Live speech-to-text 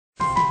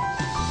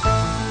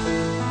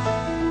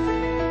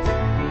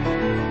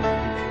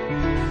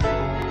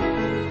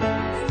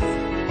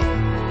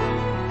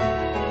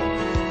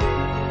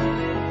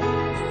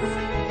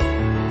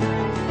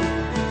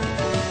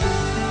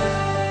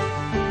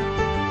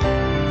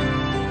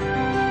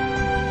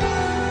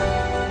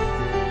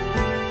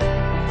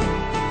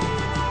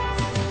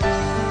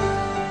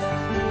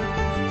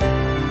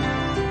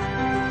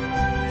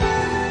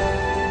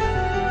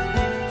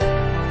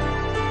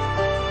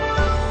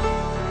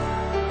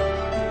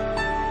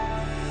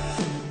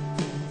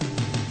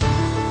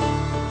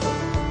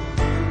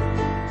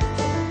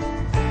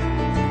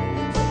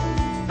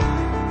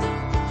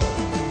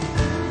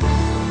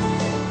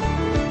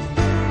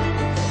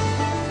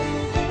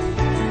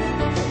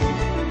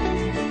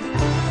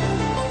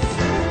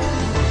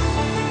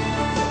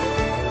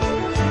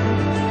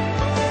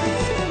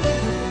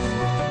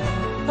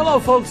Hello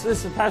folks,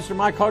 this is Pastor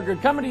Mike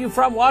Hoggard coming to you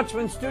from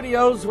Watchman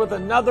Studios with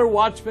another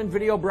Watchman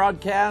video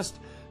broadcast,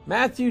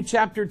 Matthew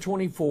chapter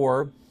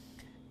 24.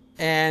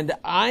 And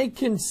I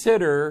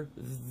consider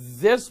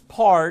this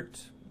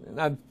part, and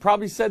I've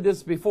probably said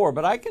this before,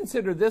 but I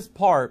consider this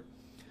part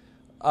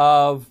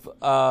of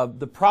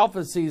the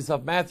prophecies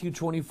of Matthew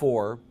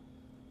 24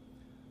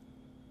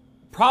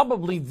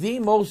 probably the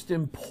most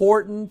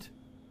important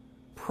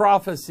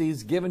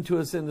prophecies given to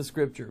us in the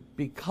Scripture,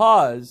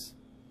 because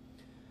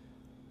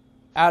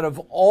out of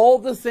all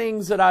the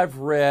things that I've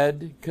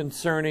read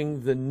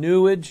concerning the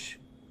New Age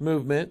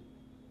movement,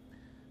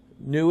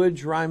 New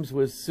Age rhymes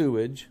with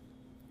sewage,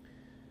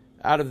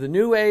 out of the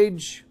New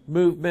Age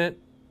movement,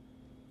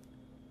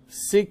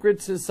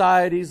 secret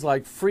societies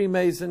like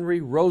Freemasonry,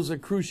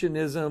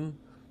 Rosicrucianism,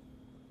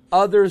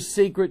 other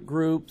secret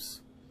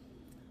groups,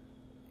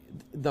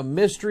 the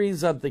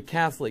mysteries of the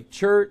Catholic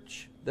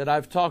Church that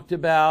I've talked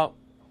about,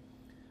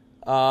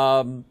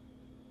 all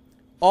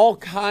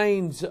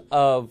kinds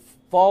of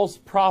false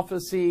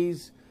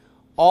prophecies,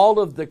 all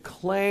of the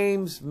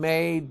claims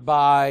made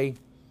by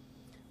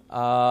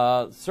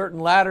certain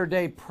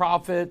latter-day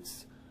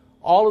prophets,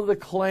 all of the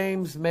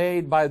claims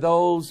made by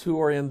those who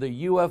are in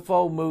the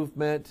UFO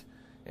movement,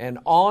 and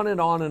on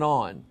and on and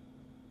on.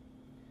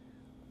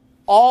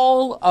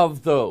 All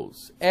of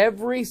those,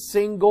 every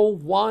single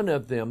one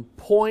of them,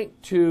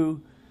 point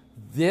to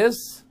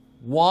this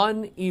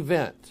one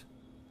event.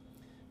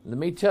 Let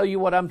me tell you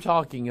what I'm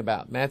talking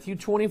about. Matthew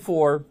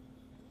 24.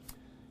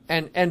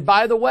 And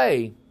by the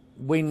way,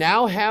 we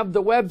now have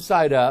the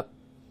website up,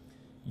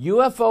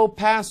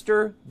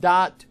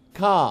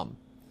 ufopastor.com.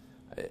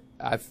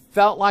 I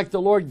felt like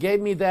the Lord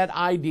gave me that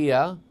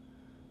idea.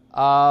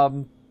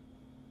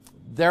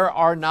 There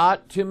are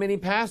not too many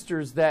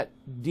pastors that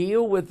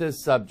deal with this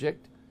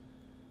subject.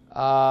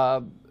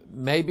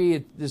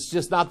 Maybe it's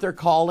just not their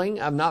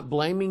calling. I'm not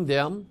blaming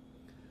them.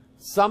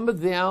 Some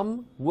of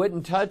them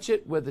wouldn't touch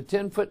it with a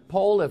 10-foot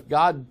pole if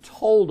God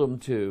told them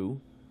to.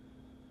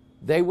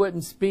 They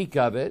wouldn't speak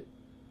of it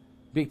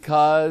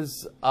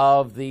because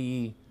of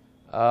the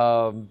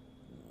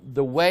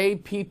way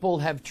people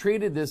have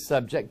treated this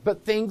subject.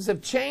 But things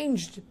have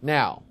changed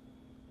now,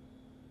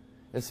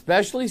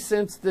 especially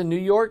since the New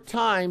York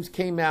Times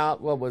came out,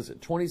 what was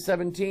it,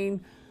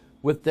 2017,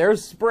 with their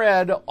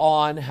spread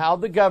on how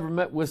the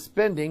government was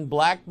spending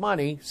black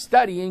money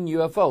studying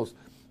UFOs.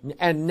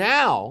 And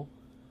now,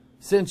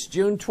 since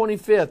June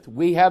 25th,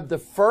 we have the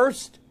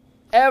first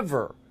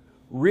ever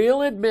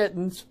real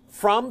admittance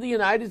from the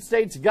United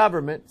States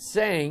government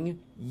saying,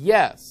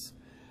 yes,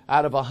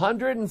 out of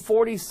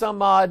 140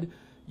 some odd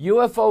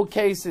UFO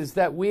cases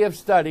that we have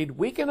studied,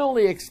 we can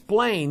only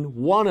explain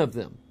one of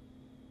them.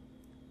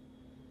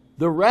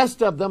 The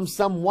rest of them,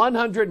 some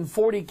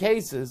 140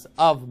 cases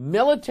of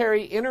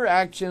military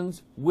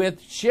interactions with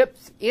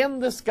ships in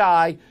the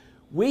sky,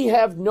 we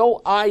have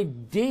no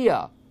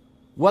idea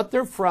what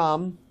they're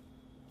from,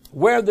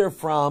 where they're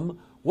from,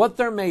 what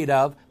they're made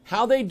of,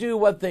 how they do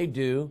what they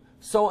do,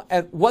 so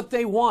at what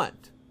they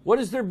want. What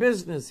is their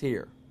business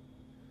here?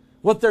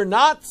 What they're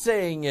not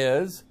saying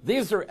is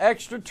these are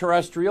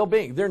extraterrestrial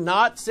beings. They're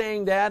not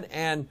saying that,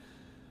 and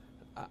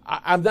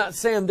I'm not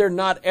saying they're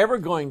not ever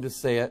going to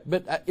say it,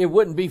 but it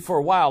wouldn't be for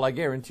a while, I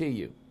guarantee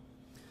you.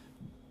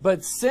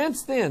 But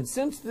since then,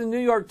 since the New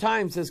York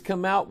Times has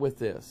come out with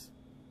this,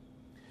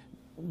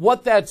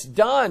 what that's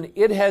done,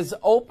 it has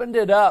opened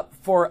it up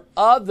for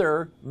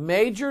other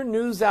major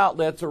news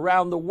outlets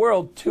around the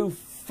world to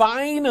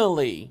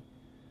finally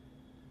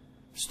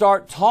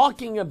start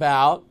talking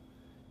about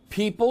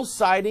people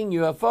sighting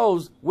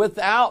UFOs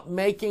without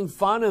making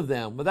fun of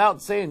them,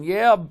 without saying,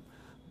 yeah,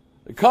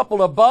 a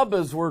couple of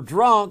bubbas were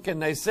drunk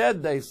and they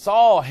said they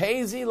saw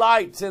hazy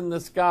lights in the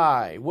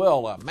sky.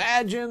 Well,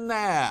 imagine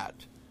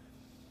that.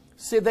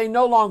 See, they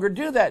no longer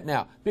do that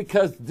now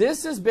because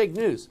this is big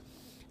news.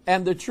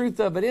 And the truth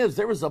of it is,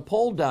 there was a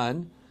poll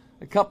done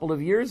a couple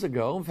of years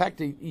ago, in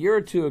fact, a year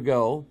or two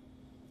ago.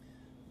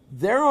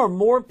 There are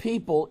more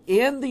people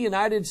in the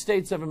United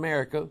States of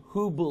America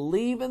who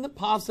believe in the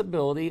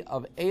possibility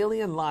of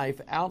alien life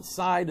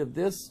outside of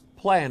this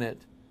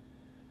planet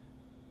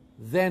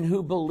than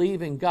who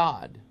believe in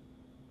God.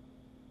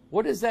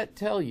 What does that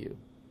tell you?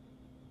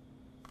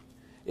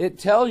 It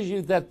tells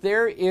you that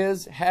there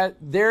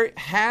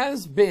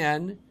has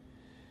been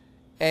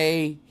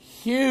a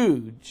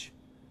huge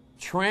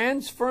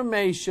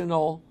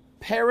transformational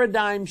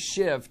paradigm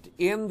shift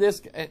in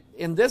this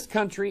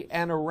country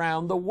and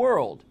around the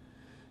world.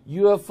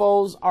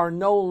 UFOs are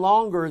no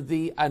longer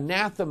the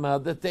anathema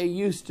that they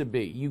used to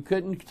be. You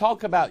couldn't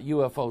talk about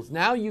UFOs.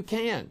 Now you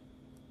can.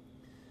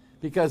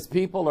 Because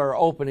people are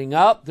opening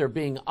up, they're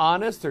being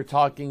honest, they're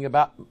talking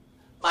about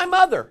my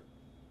mother,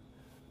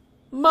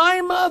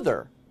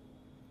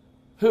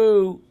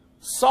 who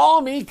saw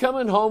me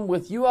coming home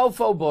with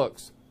UFO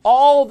books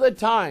all the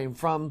time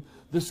from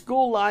the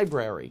school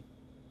library,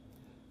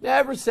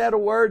 never said a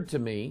word to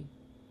me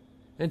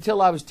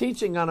until I was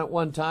teaching on it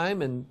one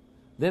time, and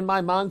then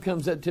my mom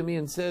comes up to me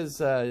and says,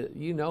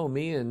 you know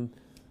me, and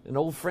an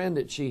old friend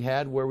that she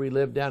had where we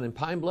lived down in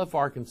Pine Bluff,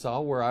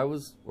 Arkansas, where I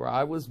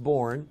was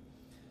born.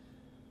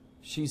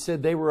 She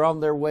said they were on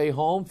their way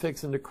home,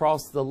 fixing to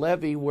cross the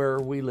levee where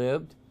we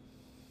lived.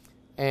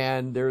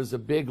 And there's a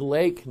big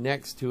lake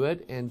next to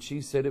it. And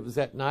she said it was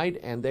at night,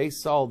 and they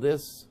saw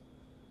this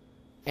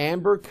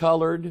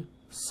amber-colored,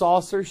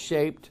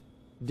 saucer-shaped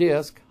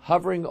disc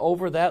hovering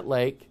over that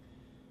lake.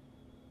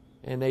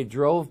 And they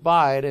drove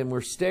by it and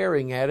were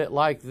staring at it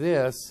like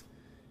this.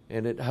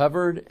 And it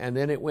hovered, and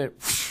then it went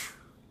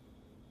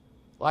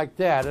like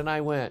that. And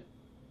I went,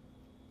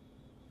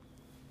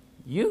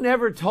 "You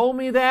never told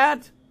me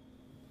that?"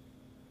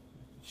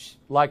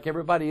 Like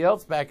everybody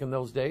else back in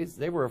those days,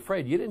 they were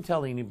afraid. You didn't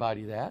tell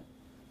anybody that.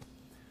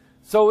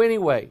 So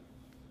anyway,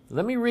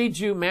 let me read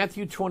you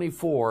Matthew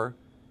 24,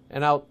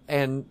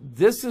 and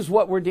this is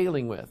what we're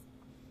dealing with.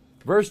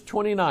 Verse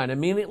 29,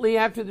 immediately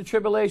after the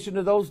tribulation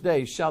of those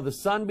days shall the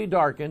sun be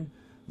darkened,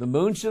 the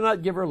moon shall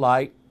not give her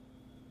light,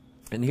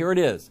 and here it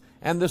is,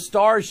 and the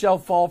stars shall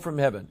fall from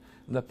heaven,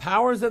 and the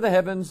powers of the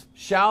heavens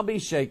shall be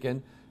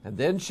shaken, and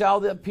then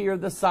shall appear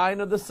the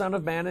sign of the Son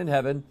of Man in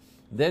heaven.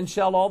 Then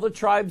shall all the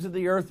tribes of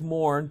the earth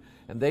mourn,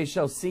 and they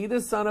shall see the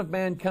Son of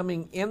Man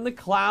coming in the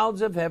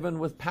clouds of heaven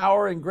with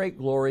power and great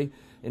glory.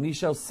 And he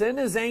shall send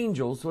his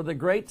angels with a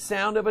great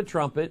sound of a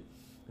trumpet,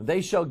 and they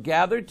shall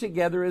gather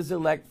together his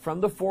elect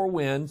from the four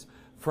winds,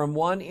 from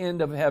one end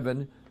of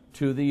heaven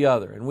to the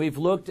other. And we've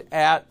looked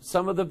at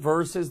some of the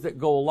verses that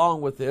go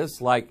along with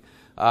this, like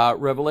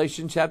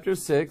Revelation chapter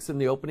 6 and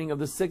the opening of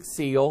the sixth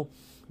seal.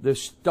 The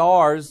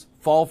stars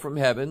fall from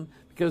heaven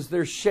because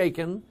they're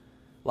shaken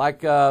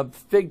like a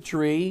fig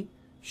tree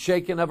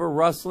shaken of a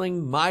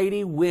rustling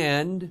mighty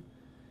wind,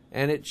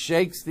 and it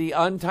shakes the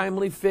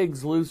untimely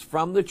figs loose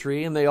from the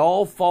tree, and they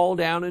all fall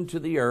down into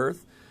the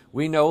earth.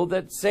 We know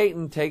that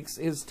Satan takes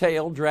his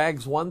tail,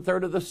 drags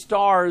 1/3 of the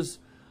stars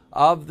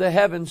of the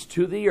heavens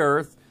to the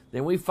earth.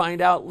 Then we find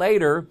out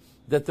later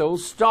that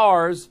those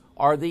stars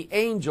are the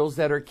angels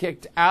that are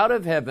kicked out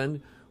of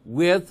heaven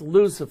with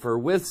Lucifer,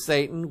 with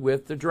Satan,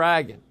 with the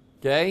dragon.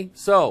 Okay?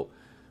 So,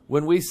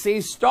 when we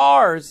see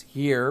stars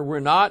here, we're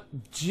not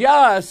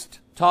just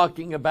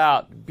talking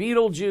about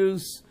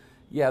Betelgeuse.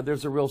 Yeah,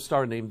 there's a real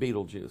star named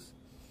Betelgeuse.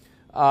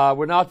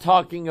 We're not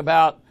talking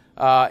about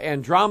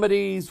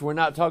Andromedes. We're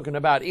not talking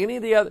about any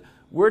of the other.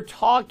 We're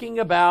talking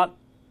about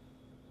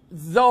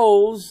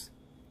those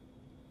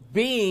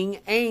being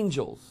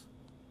angels.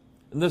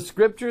 And the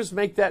scriptures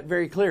make that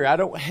very clear. I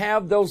don't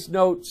have those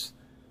notes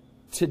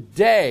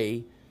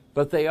today,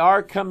 but they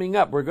are coming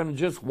up. We're going to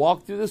just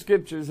walk through the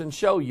scriptures and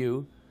show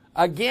you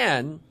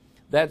again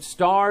that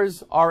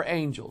stars are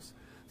angels.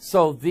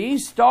 So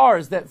these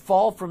stars that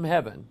fall from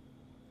heaven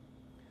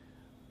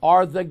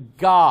are the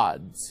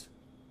gods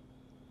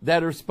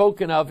that are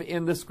spoken of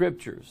in the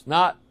scriptures.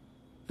 Not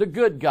the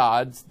good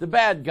gods, the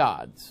bad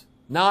gods.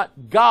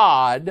 Not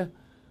God,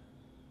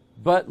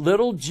 but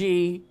little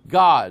g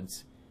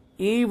gods.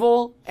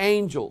 Evil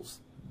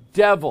angels,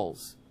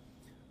 devils,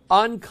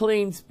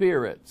 unclean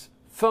spirits,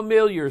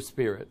 familiar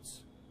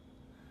spirits.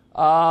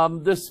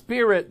 The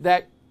spirit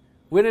that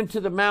went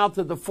into the mouth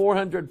of the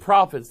 400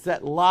 prophets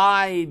that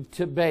lied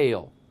to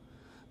Baal.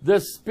 The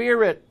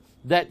spirit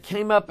that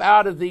came up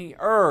out of the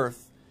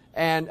earth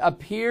and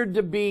appeared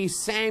to be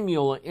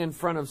Samuel in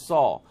front of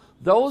Saul.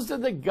 Those are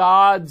the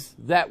gods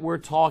that we're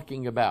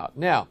talking about.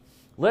 Now,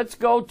 let's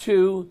go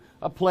to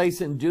a place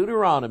in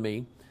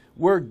Deuteronomy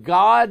where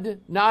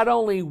God not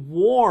only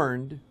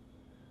warned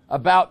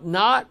about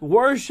not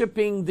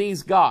worshiping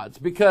these gods,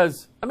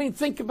 because, I mean,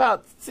 think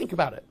about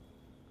it.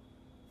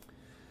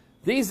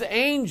 These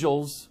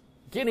angels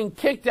getting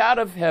kicked out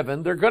of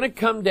heaven, they're going to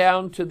come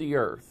down to the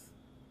earth.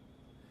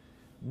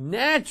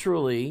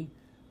 Naturally,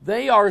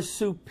 they are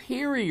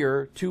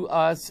superior to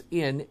us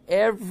in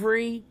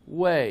every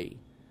way.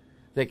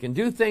 They can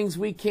do things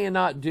we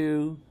cannot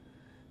do.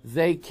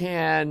 They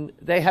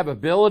have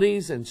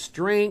abilities and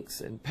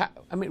strengths and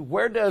I mean,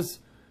 where does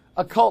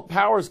occult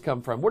powers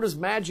come from? Where does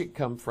magic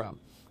come from?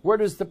 Where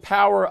does the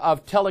power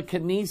of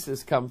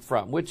telekinesis come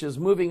from, which is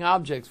moving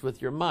objects with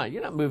your mind?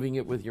 You're not moving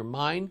it with your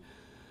mind.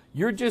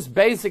 You're just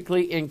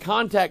basically in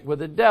contact with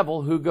the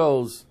devil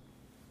who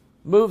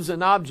moves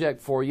an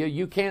object for you.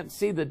 You can't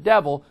see the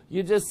devil.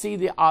 You just see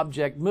the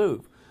object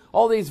move.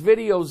 All these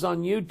videos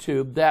on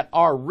YouTube that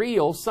are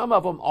real, some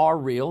of them are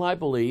real, I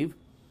believe,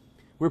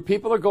 where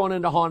people are going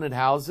into haunted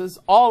houses.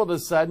 All of a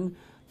sudden,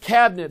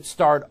 cabinets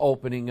start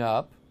opening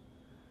up.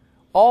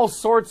 All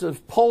sorts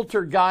of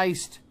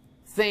poltergeist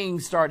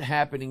things start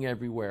happening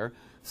everywhere.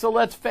 So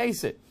let's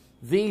face it,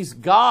 these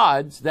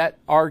gods that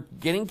are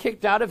getting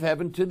kicked out of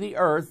heaven to the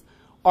earth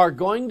are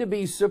going to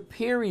be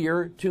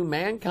superior to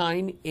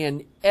mankind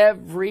in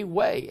every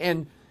way.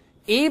 And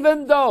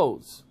even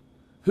those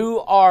who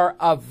are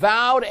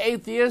avowed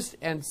atheists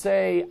and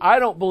say, I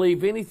don't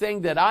believe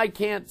anything that I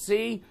can't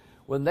see,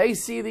 when they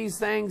see these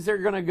things, they're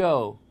going to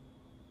go,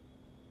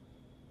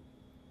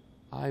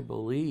 I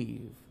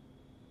believe.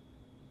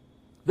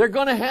 They're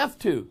going to have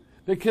to,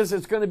 because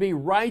it's going to be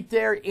right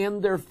there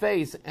in their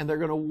face, and they're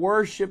going to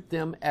worship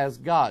them as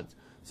gods.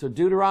 So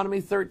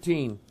Deuteronomy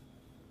 13,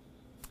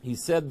 He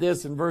said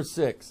this in verse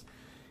 6.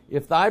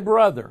 If thy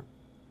brother,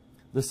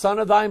 the son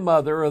of thy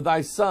mother, or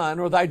thy son,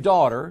 or thy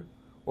daughter,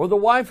 or the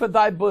wife of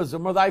thy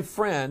bosom, or thy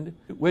friend,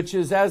 which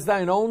is as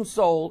thine own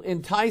soul,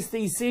 entice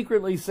thee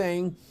secretly,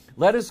 saying,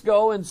 let us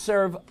go and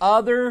serve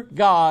other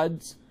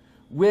gods,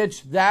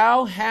 which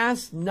thou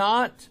hast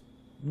not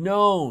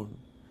known,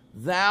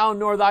 thou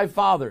nor thy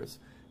fathers,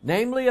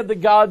 namely of the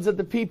gods of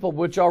the people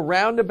which are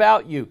round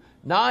about you,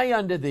 nigh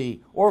unto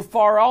thee, or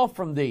far off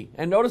from thee.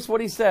 And notice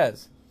what he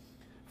says.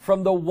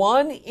 From the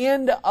one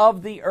end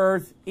of the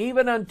earth,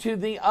 even unto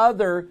the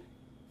other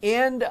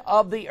end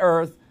of the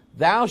earth,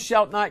 thou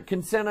shalt not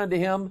consent unto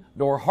him,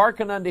 nor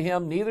hearken unto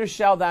him, neither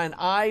shall thine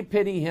eye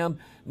pity him,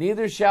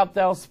 neither shalt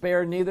thou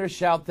spare, neither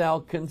shalt thou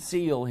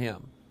conceal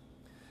him.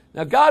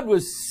 Now God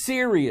was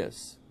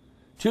serious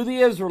to the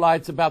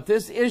Israelites about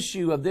this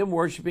issue of them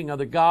worshiping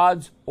other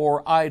gods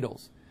or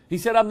idols. He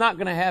said, I'm not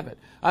going to have it.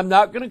 I'm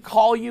not going to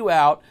call you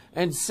out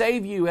and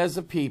save you as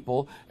a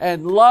people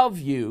and love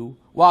you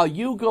while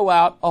you go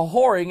out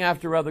a-whoring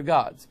after other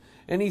gods.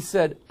 And he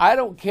said, I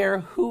don't care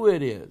who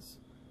it is.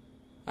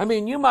 I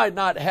mean, you might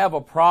not have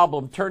a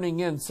problem turning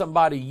in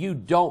somebody you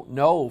don't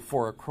know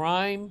for a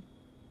crime,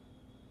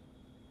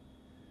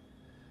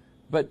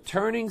 but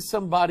turning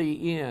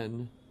somebody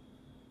in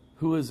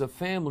who is a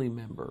family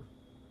member,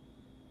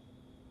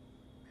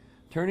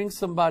 turning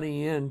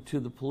somebody in to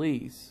the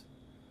police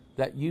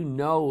that you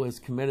know has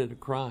committed a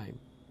crime,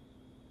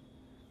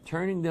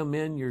 turning them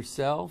in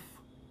yourself,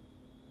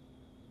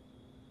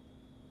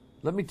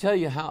 let me tell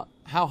you how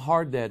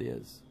hard that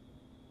is.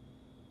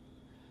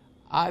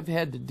 I've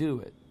had to do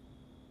it.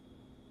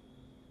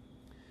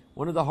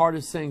 One of the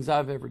hardest things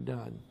I've ever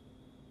done.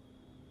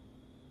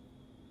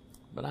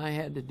 But I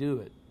had to do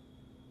it.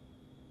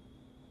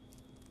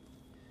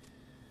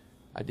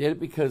 I did it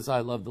because I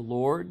love the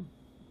Lord,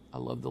 I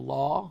love the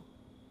law,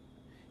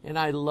 and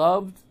I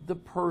loved the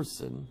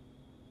person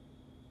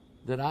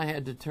that I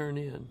had to turn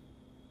in.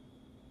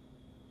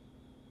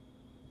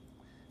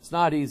 It's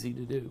not easy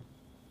to do.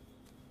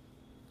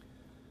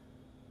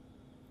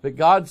 But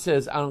God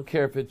says, I don't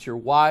care if it's your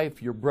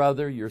wife, your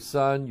brother, your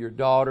son, your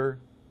daughter,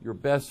 your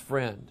best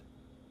friend,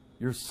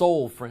 your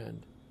soul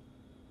friend.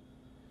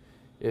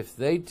 If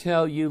they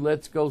tell you,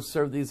 let's go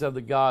serve these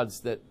other gods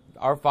that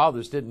our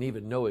fathers didn't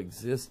even know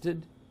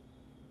existed,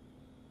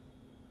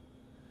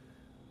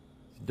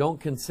 don't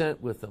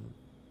consent with them.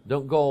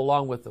 Don't go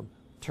along with them.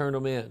 Turn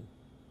them in.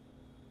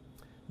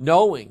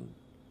 Knowing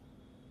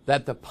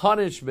that the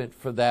punishment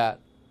for that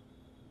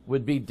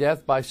would be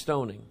death by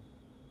stoning.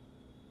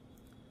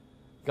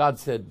 God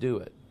said, do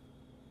it.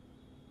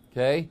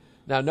 Okay?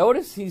 Now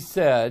notice he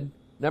said,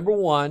 number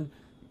one,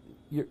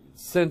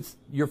 since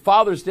your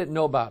fathers didn't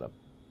know about them,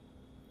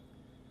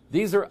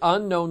 these are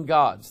unknown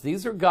gods.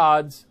 These are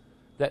gods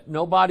that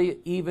nobody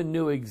even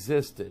knew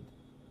existed.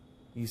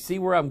 You see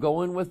where I'm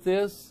going with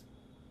this?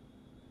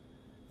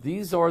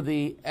 These are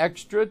the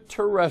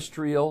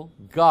extraterrestrial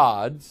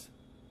gods,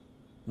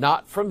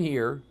 not from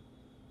here.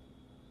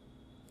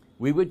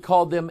 We would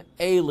call them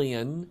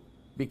alien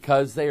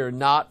because they are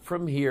not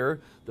from here.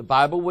 The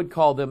Bible would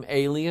call them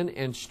alien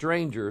and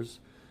strangers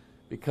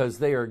because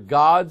they are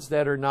gods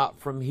that are not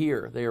from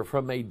here. They are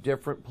from a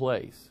different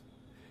place.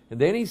 And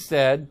then he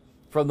said,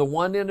 from the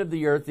one end of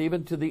the earth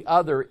even to the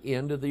other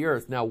end of the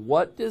earth. Now,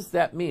 what does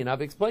that mean?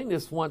 I've explained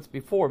this once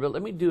before, but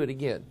let me do it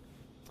again.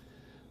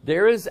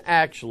 There is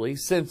actually,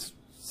 since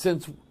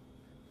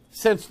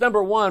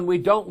number one, we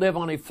don't live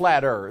on a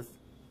flat earth,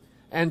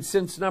 and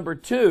since number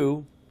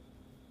two,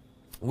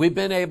 we've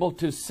been able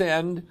to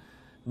send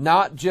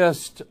not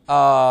just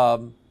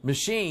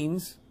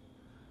machines,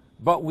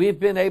 but we've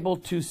been able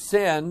to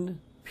send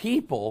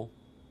people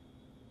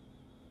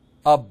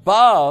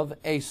above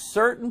a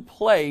certain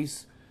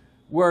place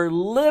where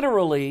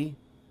literally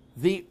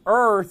the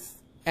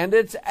earth and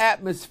its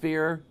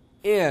atmosphere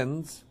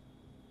ends,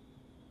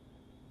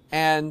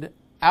 and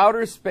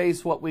outer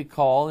space, what we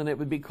call, and it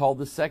would be called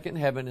the second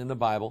heaven in the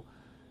Bible,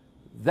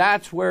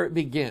 that's where it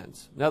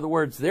begins. In other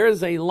words, there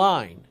is a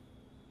line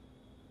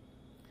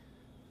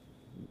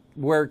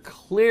where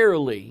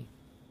clearly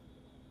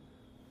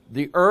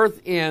the earth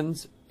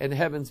ends and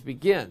heavens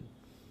begin.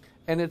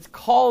 And it's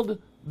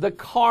called the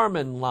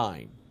Kármán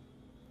line.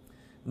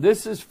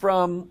 This is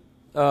from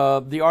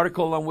the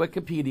article on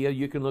Wikipedia.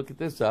 You can look at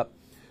this up.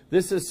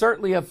 This is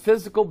certainly a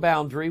physical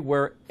boundary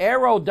where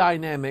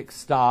aerodynamics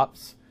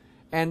stops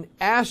and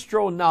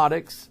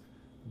astronautics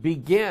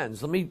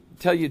begins. Let me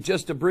tell you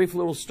just a brief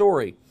little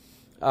story.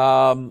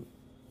 Neil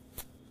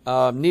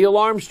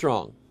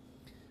Armstrong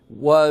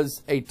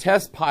was a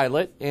test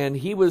pilot, and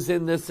he was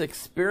in this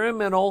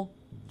experimental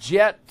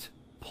jet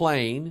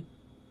plane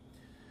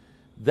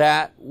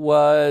that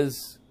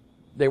was,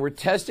 they were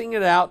testing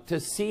it out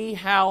to see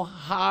how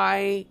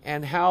high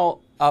and how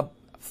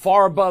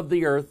far above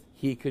the earth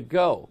he could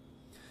go.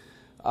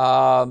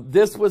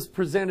 This was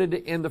presented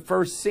in the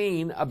first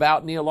scene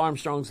about Neil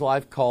Armstrong's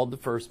life called The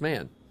First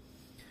Man.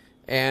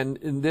 And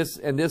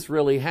this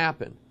really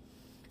happened.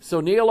 So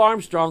Neil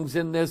Armstrong's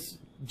in this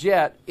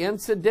jet.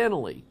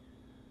 Incidentally,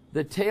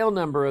 the tail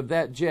number of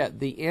that jet,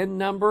 the end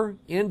number,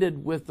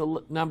 ended with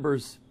the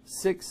numbers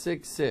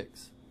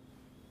 666.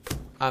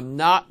 I'm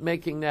not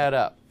making that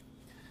up.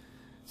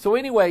 So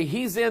anyway,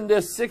 he's in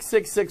this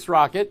 666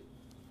 rocket,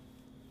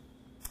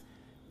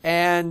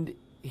 and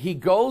he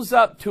goes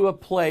up to a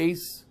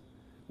place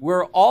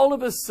where all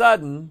of a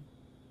sudden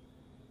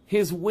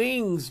his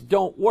wings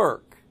don't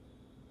work,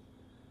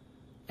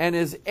 and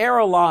his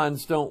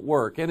ailerons don't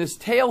work, and his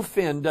tail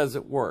fin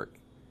doesn't work,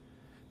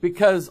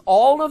 because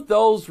all of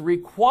those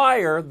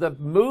require the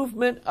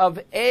movement of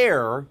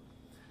air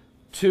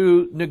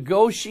to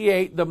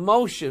negotiate the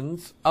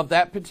motions of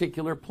that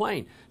particular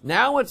plane.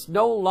 Now it's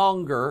no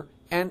longer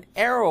an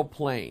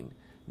aeroplane.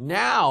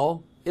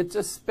 Now it's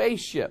a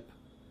spaceship.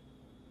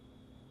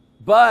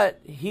 But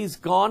he's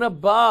gone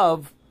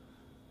above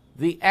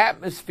the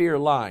atmosphere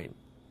line.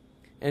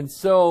 And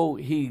so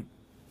he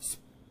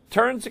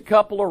turns a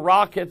couple of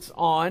rockets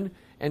on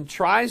and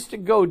tries to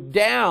go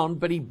down,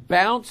 but he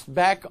bounced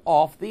back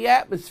off the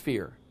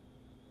atmosphere,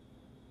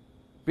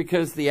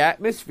 because the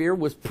atmosphere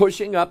was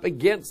pushing up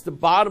against the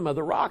bottom of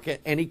the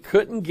rocket, and he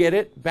couldn't get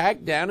it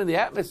back down in the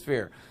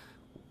atmosphere.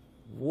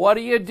 What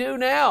do you do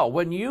now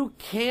when you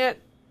can't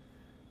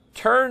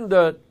turn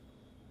the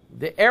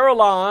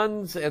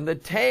ailerons and the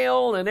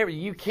tail and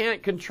everything? You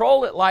can't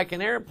control it like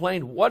an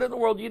airplane. What in the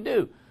world do you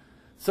do?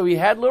 So he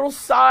had little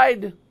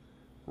side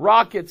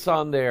rockets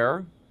on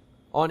there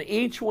on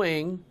each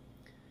wing,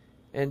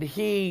 and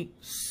he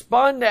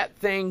spun that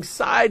thing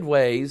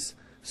sideways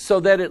so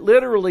that it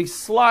literally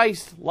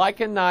sliced like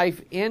a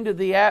knife into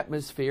the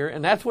atmosphere,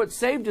 and that's what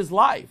saved his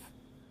life,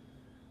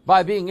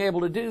 by being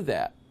able to do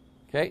that.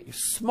 Okay,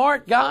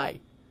 smart guy.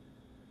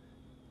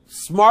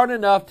 Smart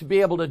enough to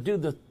be able to do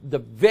the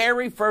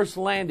very first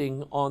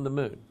landing on the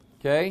moon.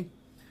 Okay?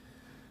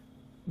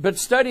 But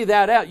study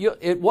that out.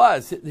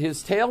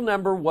 His tail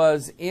number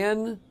was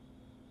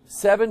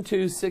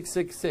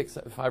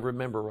N72666, if I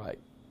remember right.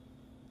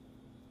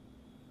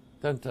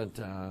 Dun, dun,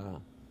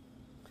 dun.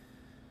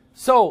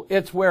 So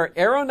it's where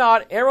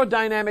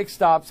aerodynamics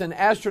stops and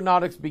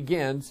astronautics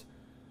begins.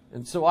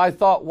 And so I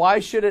thought, why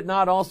should it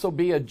not also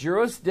be a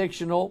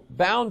jurisdictional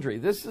boundary?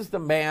 This is the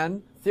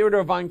man,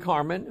 Theodore von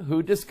Karman,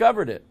 who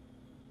discovered it.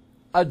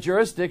 A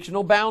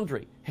jurisdictional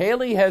boundary.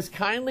 Haley has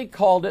kindly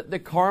called it the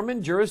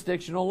Karman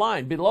jurisdictional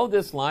line. Below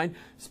this line,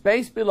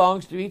 space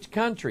belongs to each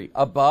country.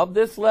 Above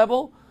this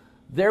level,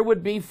 there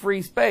would be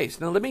free space.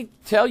 Now let me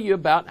tell you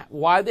about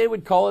why they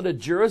would call it a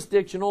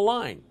jurisdictional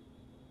line.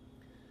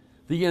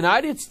 The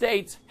United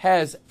States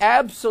has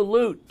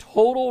absolute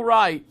total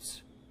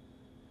rights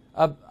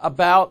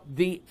about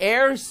the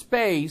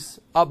airspace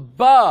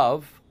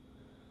above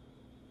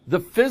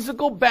the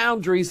physical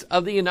boundaries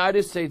of the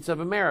United States of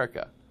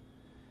America.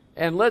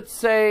 And let's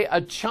say a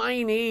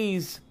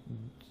Chinese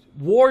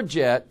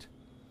warjet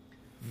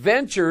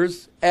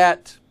ventures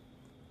at,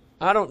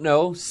 I don't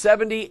know,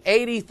 70,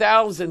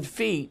 80,000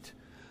 feet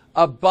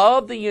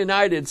above the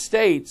United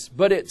States,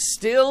 but it's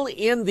still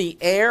in the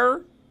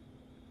air.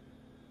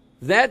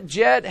 That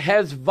jet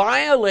has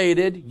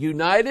violated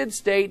United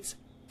States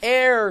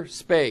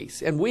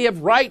airspace, and we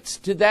have rights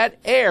to that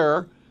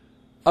air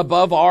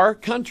above our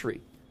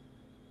country.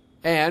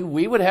 And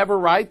we would have a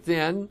right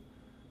then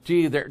to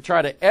either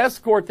try to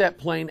escort that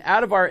plane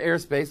out of our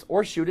airspace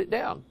or shoot it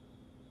down.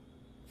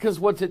 Because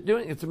what's it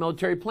doing? It's a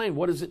military plane.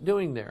 What is it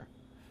doing there?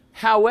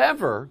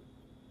 However,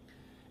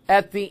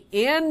 at the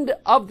end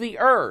of the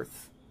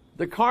earth,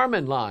 the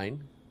Karman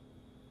line,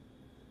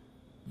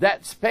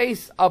 that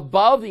space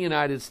above the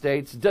United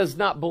States does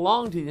not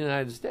belong to the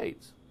United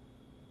States.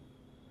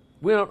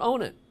 We don't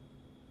own it.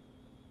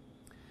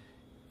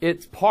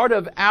 It's part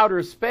of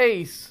outer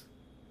space,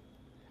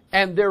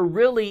 and there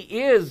really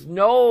is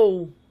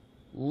no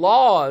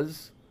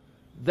laws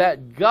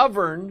that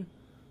govern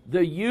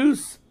the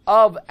use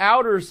of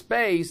outer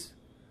space.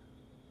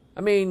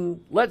 I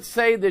mean, let's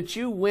say that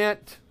you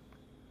went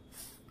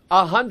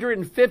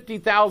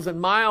 150,000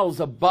 miles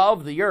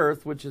above the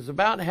earth, which is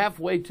about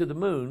halfway to the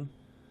moon.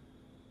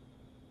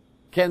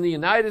 Can the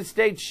United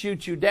States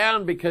shoot you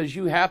down because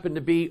you happen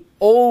to be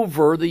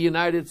over the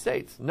United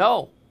States?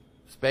 No.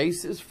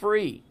 Space is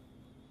free.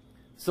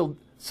 So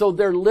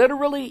there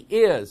literally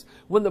is.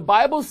 When the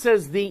Bible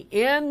says the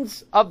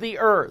ends of the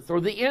earth, or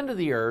the end of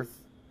the earth,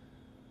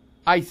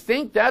 I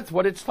think that's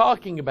what it's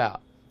talking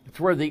about. It's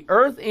where the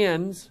earth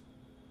ends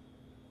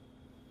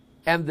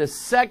and the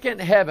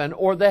second heaven,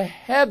 or the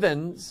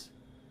heavens,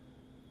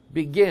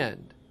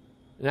 begin.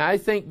 And I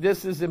think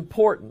this is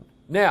important.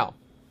 Now,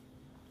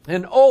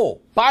 and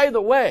oh, by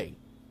the way,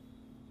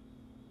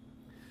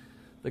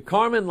 the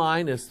Karman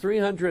line is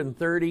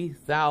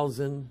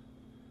 330,000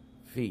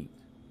 feet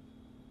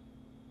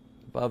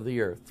above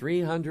the earth.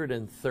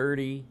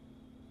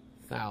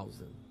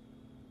 330,000.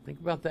 Think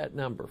about that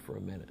number for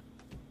a minute.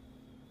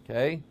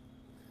 Okay?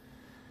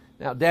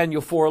 Now,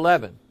 Daniel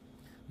 4:11.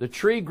 The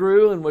tree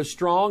grew and was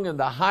strong, and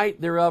the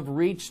height thereof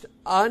reached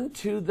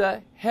unto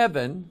the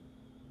heaven.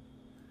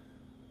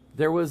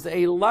 There is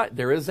a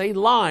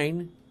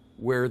line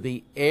where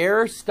the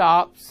air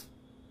stops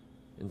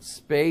and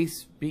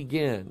space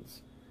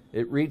begins.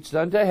 It reached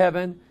unto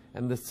heaven,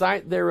 and the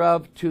sight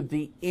thereof to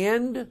the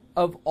end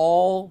of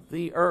all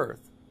the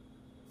earth.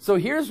 So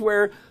here's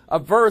where a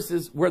verse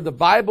is, where the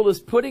Bible is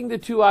putting the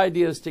two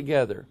ideas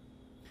together.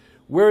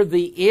 Where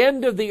the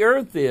end of the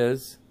earth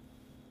is,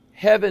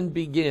 heaven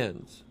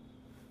begins.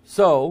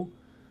 So,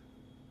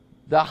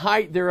 the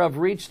height thereof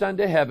reached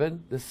unto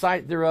heaven, the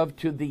sight thereof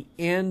to the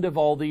end of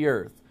all the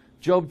earth.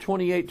 Job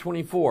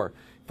 28:24.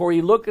 For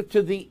he looketh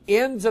to the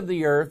ends of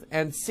the earth,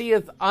 and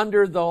seeth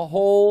under the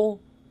whole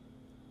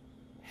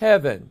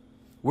heaven.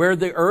 Where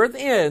the earth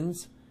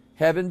ends,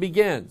 heaven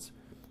begins.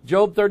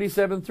 Job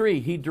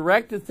 37:3. He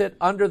directeth it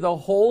under the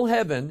whole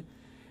heaven,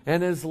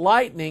 and is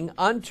lightning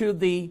unto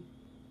the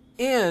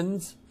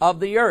ends of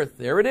the earth.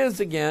 There it is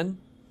again.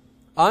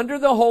 Under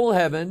the whole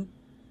heaven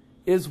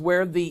is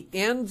where the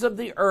ends of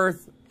the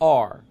earth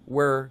are.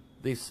 Where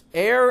the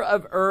air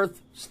of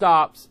earth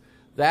stops,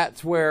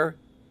 that's where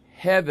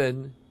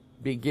heaven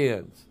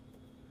begins.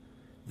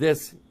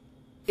 This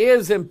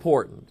is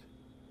important.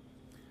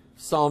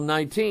 Psalm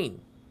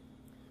 19.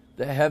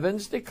 The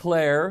heavens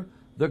declare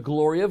the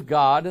glory of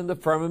God, and the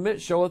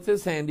firmament showeth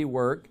his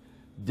handiwork.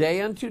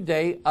 Day unto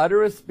day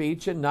uttereth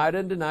speech, and night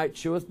unto night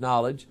sheweth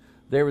knowledge.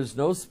 There is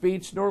no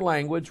speech nor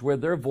language where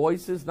their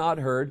voice is not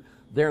heard.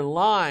 Their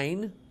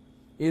line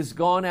is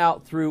gone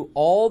out through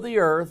all the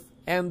earth,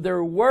 and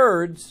their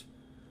words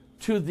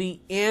to the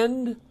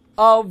end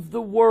of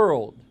the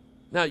world.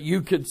 Now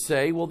you could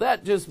say, well,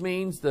 that just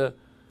means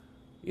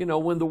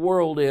when the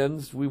world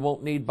ends, we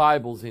won't need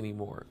Bibles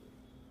anymore.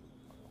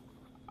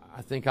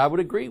 I think I would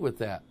agree with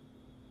that.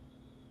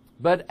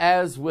 But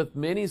as with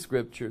many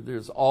scripture,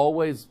 there's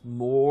always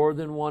more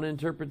than one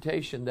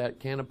interpretation that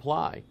can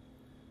apply.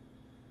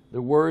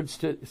 The words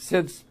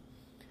since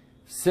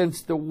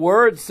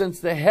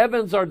the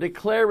heavens are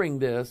declaring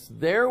this,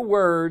 their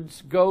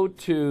words go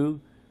to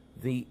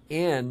the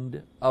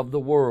end of the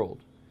world.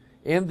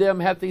 In them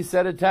hath he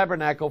set a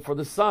tabernacle for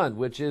the sun,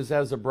 which is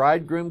as a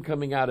bridegroom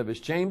coming out of his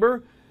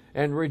chamber,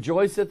 and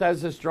rejoiceth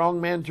as a strong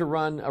man to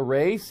run a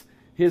race.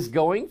 His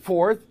going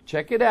forth,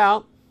 check it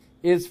out,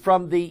 is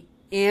from the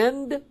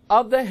end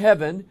of the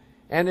heaven,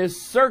 and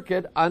his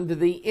circuit unto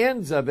the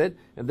ends of it,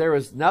 and there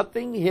is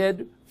nothing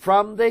hid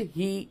from the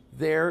heat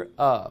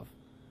thereof.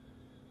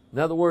 In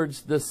other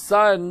words, the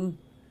sun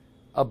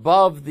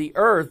above the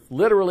earth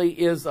literally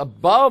is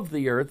above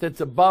the earth.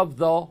 It's above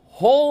the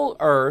whole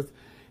earth,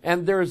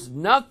 and there's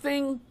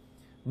nothing,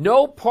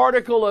 no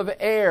particle of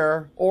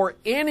air or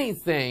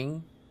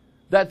anything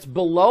that's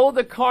below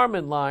the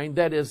Kármán line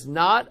that is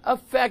not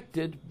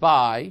affected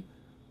by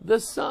the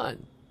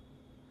sun.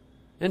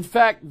 In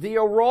fact, the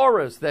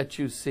auroras that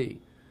you see,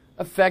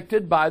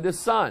 affected by the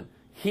sun.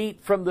 Heat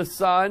from the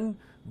sun,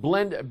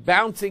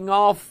 bouncing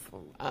off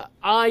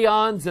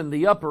ions in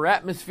the upper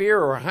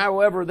atmosphere, or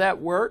however that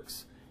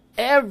works.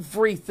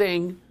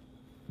 Everything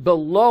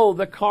below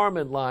the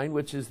Kármán line,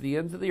 which is the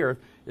ends of the earth,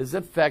 is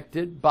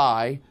affected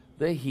by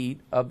the heat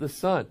of the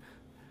sun.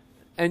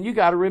 And you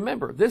got to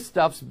remember, this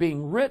stuff's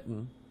being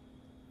written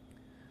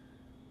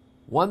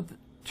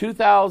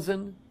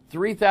 2,000,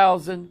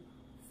 3,000,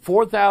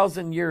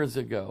 4,000 years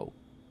ago,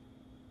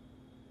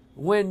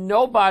 when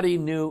nobody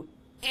knew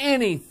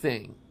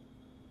anything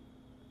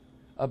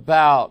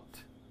about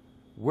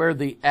where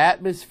the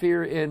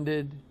atmosphere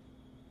ended,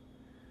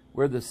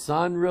 where the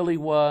sun really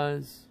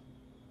was.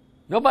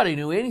 Nobody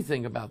knew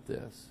anything about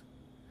this.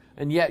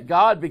 And yet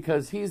God,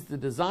 because he's the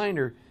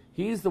designer,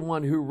 he's the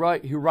one who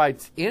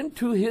writes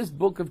into his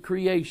book of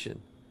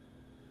creation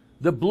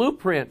the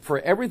blueprint for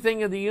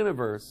everything in the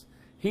universe.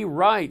 He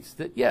writes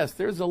that, yes,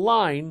 there's a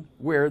line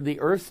where the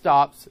earth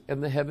stops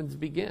and the heavens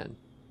begin.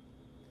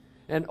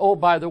 And oh,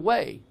 by the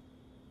way,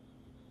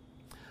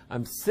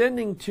 I'm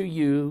sending to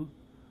you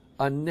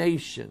a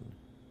nation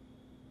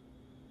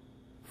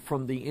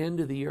from the end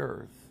of the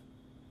earth.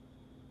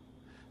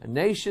 A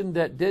nation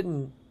that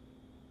didn't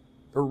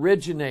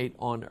originate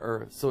on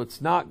earth. So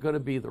it's not going to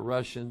be the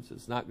Russians.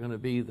 It's not going to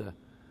be the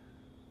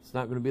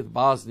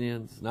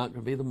Bosnians. It's not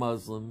going to be the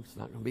Muslims. It's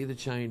not going to be the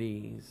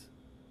Chinese.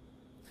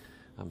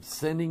 I'm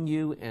sending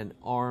you an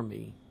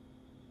army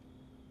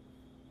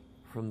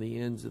from the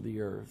ends of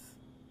the earth.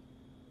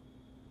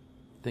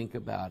 Think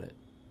about it.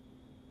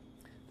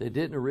 They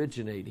didn't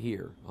originate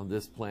here on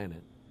this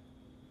planet.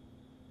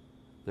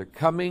 They're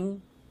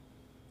coming.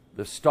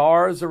 The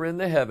stars are in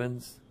the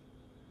heavens.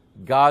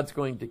 God's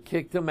going to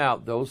kick them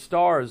out. Those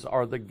stars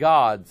are the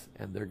gods,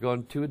 and they're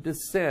going to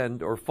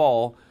descend or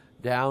fall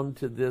down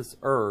to this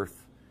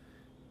earth.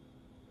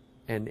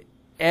 And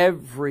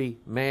every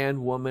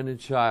man, woman, and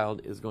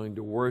child is going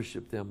to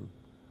worship them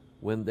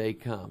when they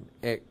come,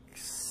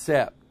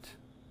 except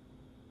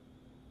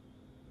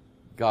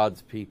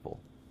God's people.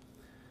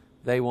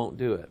 They won't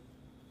do it.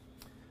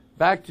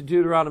 Back to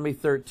Deuteronomy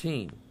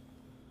 13.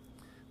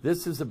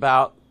 This is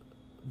about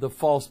the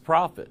false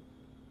prophet.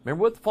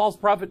 Remember what the false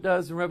prophet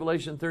does in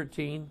Revelation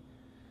 13?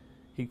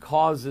 He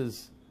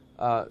causes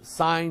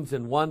signs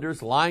and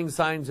wonders, lying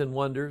signs and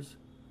wonders,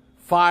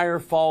 fire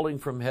falling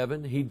from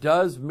heaven. He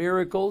does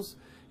miracles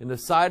in the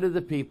sight of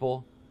the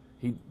people.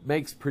 He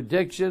makes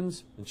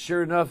predictions, and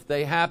sure enough,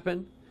 they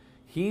happen.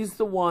 He's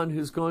the one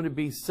who's going to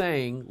be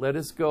saying, let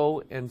us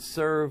go and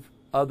serve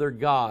other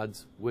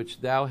gods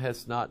which thou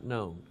hast not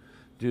known.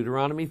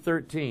 Deuteronomy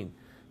 13,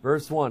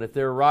 verse 1. If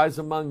there arise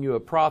among you a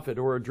prophet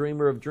or a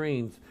dreamer of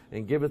dreams,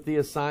 and giveth thee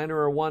a sign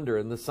or a wonder,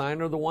 and the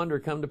sign or the wonder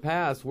come to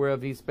pass,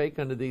 whereof he spake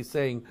unto thee,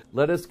 saying,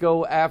 let us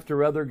go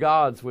after other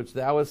gods which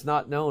thou hast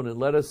not known, and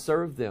let us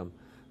serve them,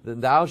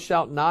 then thou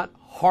shalt not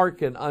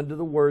hearken unto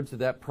the words of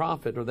that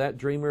prophet or that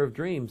dreamer of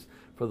dreams.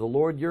 For the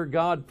Lord your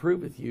God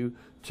proveth you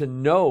to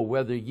know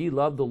whether ye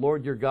love the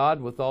Lord your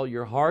God with all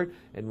your heart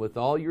and with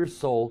all your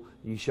soul.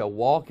 Ye shall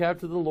walk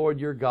after the Lord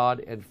your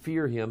God and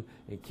fear him,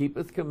 and keep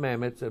his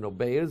commandments and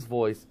obey his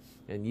voice,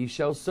 and ye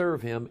shall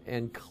serve him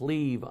and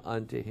cleave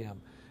unto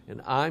him.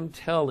 And I'm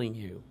telling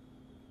you,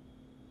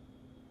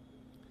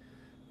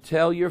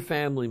 tell your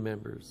family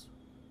members,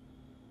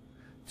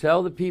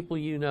 tell the people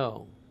you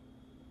know,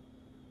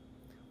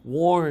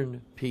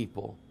 warn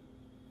people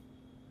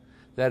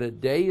that a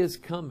day is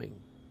coming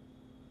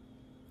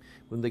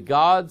when the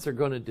gods are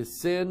going to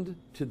descend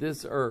to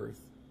this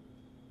earth.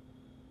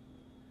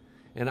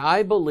 And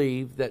I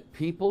believe that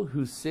people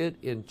who sit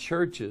in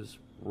churches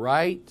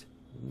right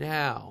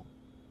now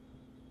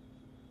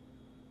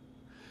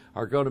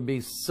are going to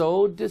be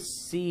so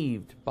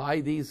deceived by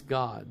these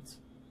gods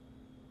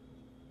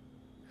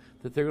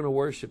that they're going to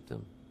worship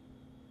them.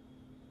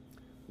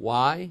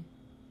 Why?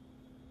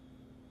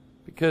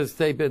 Because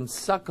they've been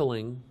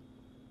suckling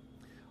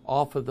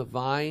off of the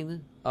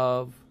vine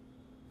of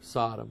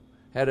Sodom.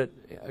 Had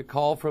a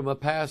call from a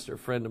pastor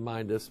friend of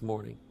mine this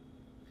morning.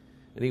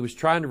 And he was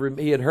trying to,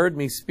 he had heard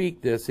me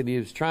speak this, and he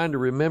was trying to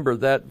remember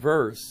that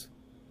verse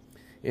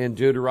in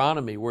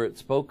Deuteronomy where it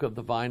spoke of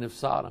the vine of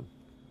Sodom.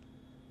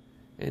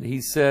 And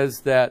he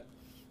says that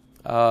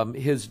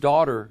his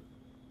daughter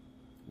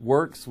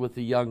works with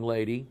a young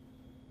lady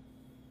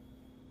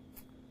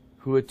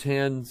who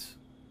attends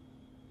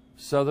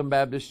Southern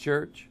Baptist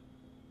Church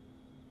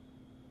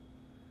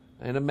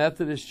and a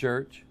Methodist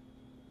church,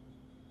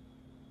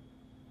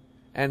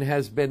 and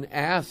has been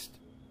asked,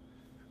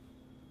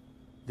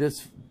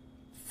 this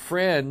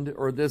friend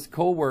or this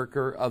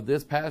co-worker of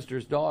this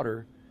pastor's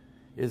daughter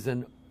is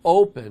an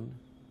open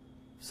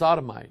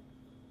sodomite,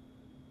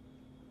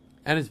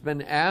 and has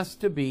been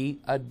asked to be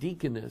a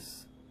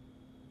deaconess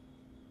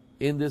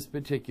in this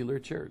particular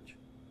church.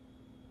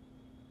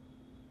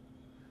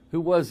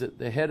 Who was it?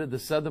 The head of the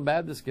Southern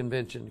Baptist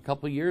Convention a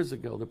couple years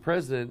ago, the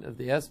president of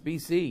the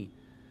SBC,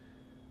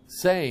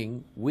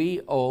 saying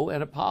we owe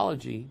an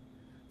apology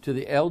to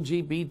the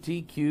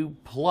LGBTQ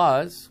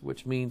plus,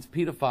 which means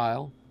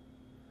pedophile,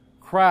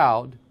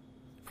 crowd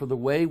for the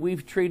way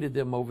we've treated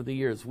them over the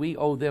years. We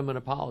owe them an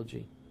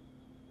apology.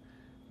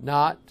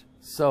 Not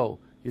so.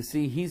 You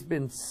see, he's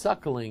been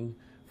suckling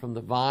from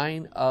the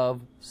vine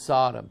of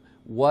Sodom.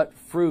 What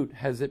fruit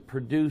has it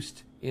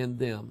produced in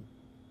them?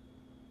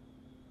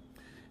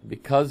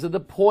 Because of the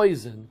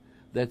poison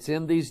that's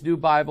in these new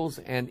Bibles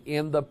and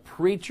in the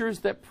preachers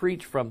that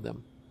preach from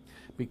them,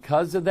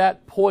 because of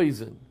that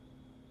poison,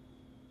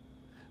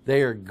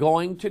 they are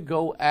going to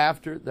go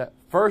after that.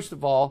 First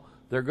of all,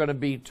 they're going to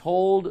be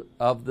told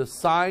of the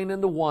sign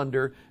and the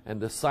wonder,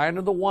 and the sign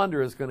of the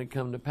wonder is going to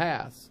come to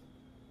pass.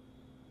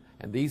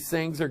 And these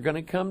things are going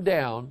to come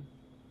down,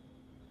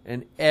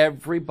 and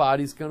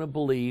everybody's going to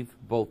believe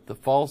both the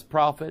false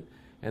prophet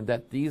and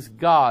that these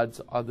gods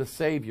are the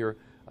Savior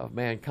of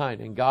mankind.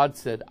 And God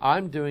said,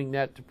 I'm doing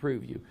that to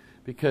prove you,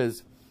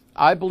 because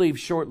I believe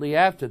shortly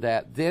after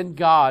that, then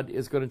God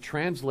is going to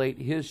translate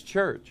his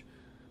church.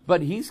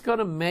 But he's going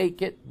to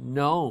make it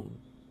known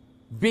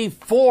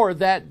before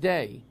that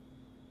day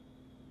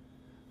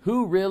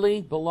who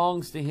really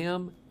belongs to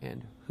him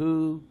and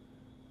who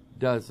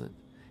doesn't.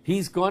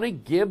 He's going to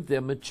give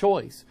them a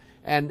choice.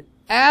 And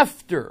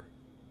after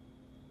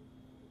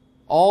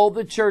all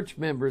the church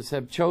members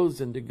have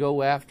chosen to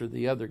go after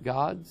the other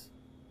gods,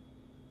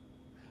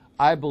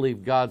 I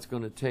believe God's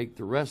going to take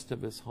the rest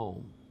of us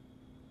home.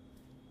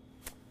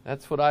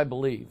 That's what I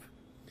believe.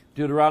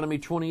 Deuteronomy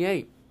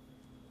 28.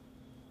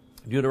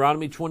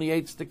 Deuteronomy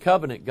 28 is the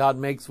covenant God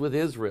makes with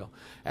Israel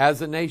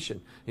as a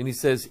nation. And he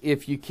says,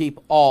 if you keep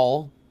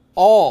all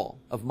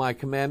of my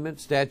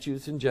commandments,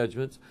 statutes, and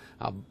judgments,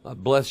 I'll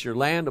bless your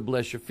land, I'll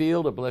bless your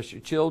field, I'll bless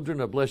your children,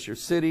 I'll bless your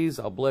cities,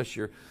 I'll bless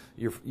your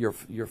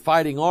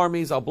fighting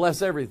armies, I'll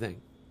bless everything.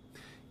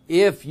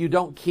 If you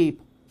don't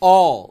keep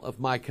all of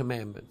my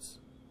commandments,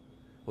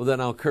 well,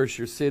 then I'll curse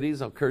your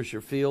cities, I'll curse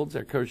your fields,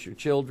 I'll curse your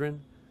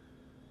children.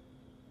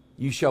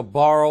 You shall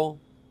borrow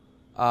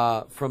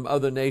from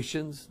other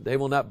nations. They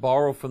will not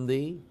borrow from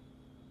thee.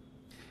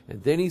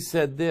 And then he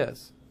said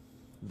this,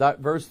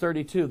 verse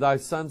 32, thy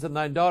sons and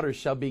thy daughters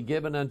shall be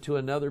given unto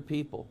another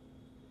people.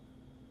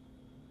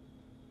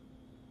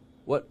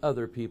 What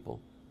other people?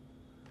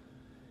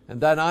 And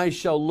thine eyes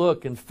shall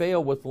look and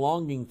fail with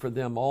longing for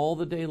them all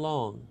the day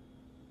long.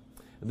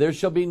 And there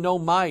shall be no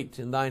might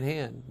in thine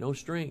hand, no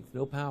strength,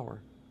 no power.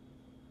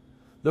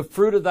 The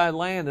fruit of thy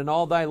land and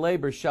all thy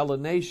labor shall a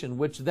nation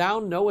which thou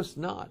knowest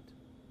not.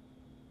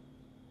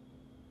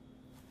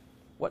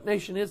 What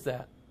nation is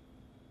that?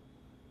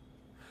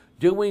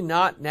 Do we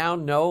not now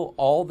know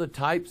all the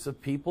types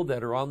of people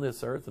that are on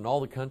this earth and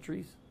all the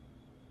countries?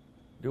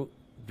 Do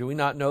we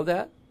not know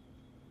that?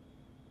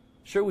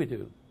 Sure we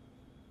do.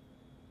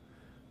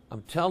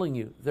 I'm telling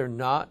you, they're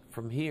not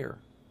from here.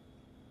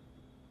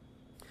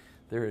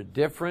 They're a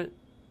different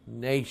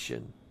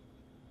nation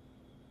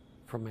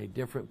from a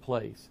different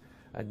place.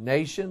 A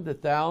nation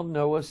that thou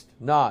knowest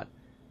not.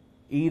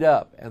 Eat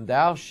up, and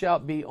thou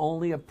shalt be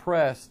only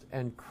oppressed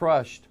and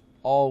crushed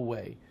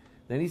alway.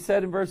 Then he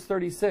said in verse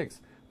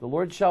 36, the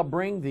Lord shall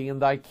bring thee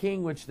and thy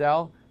king which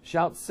thou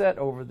shalt set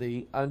over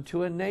thee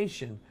unto a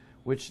nation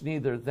which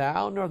neither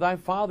thou nor thy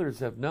fathers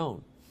have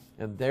known.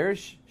 And there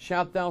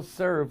shalt thou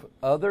serve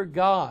other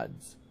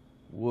gods,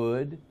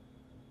 wood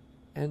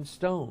and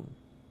stone.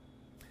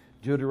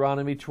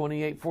 Deuteronomy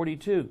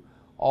 28:42.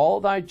 All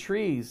thy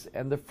trees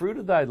and the fruit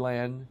of thy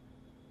land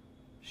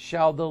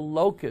shall the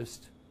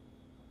locust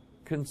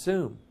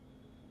consume.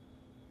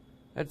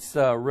 That's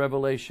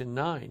Revelation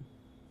 9.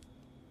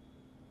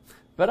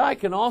 But I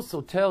can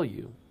also tell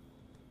you,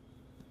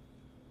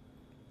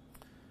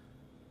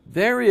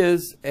 there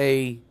is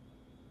and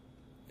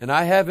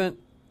I haven't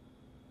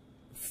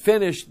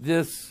finished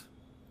this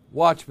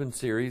Watchman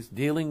series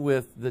dealing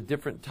with the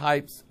different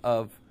types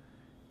of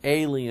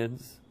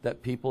aliens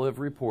that people have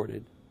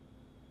reported.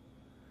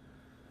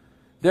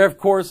 There, of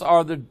course,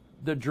 are the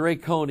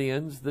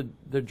draconians,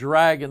 the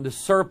dragon, the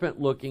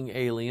serpent-looking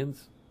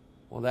aliens.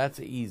 Well, that's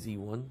an easy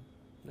one.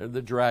 They're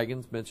the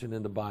dragons mentioned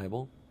in the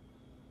Bible.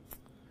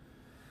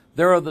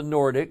 There are the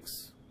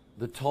Nordics,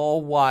 the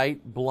tall,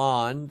 white,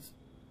 blonde.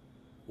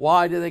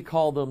 Why do they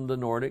call them the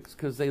Nordics?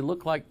 Because they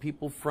look like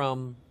people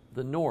from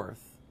the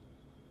north.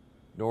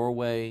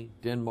 Norway,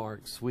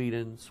 Denmark,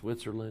 Sweden,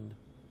 Switzerland,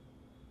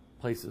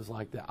 places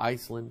like that.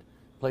 Iceland,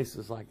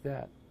 places like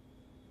that.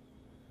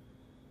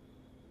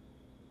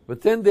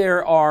 But then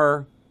there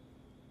are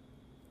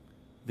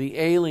the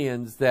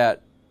aliens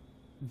that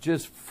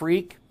just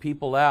freak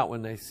people out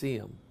when they see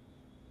them.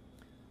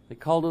 They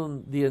call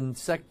them the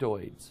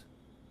insectoids.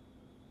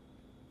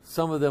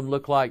 Some of them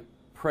look like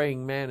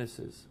praying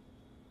mantises.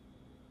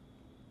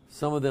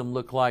 Some of them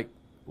look like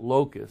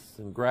locusts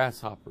and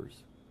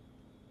grasshoppers.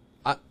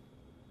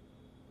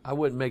 I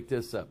wouldn't make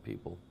this up,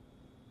 people.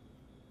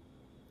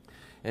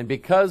 And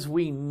because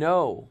we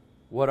know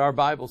what our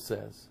Bible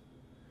says,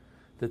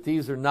 that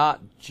these are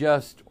not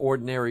just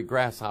ordinary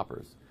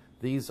grasshoppers.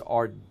 These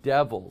are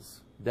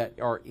devils that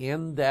are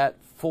in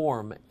that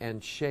form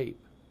and shape.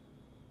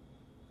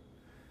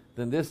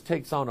 Then this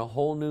takes on a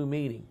whole new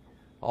meaning.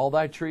 All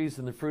thy trees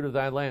and the fruit of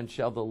thy land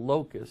shall the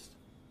locust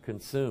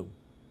consume.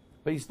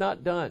 But he's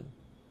not done.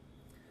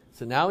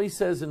 So now he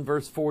says in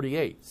verse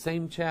 48,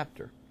 same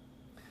chapter,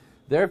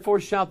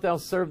 therefore shalt thou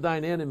serve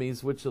thine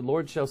enemies, which the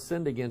Lord shall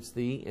send against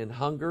thee, in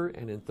hunger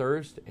and in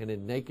thirst and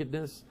in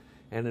nakedness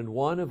and in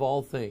want of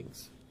all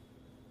things.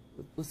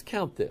 Let's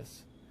count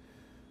this.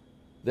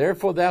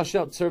 Therefore thou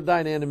shalt serve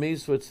thine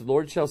enemies, which the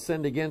Lord shall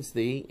send against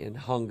thee, in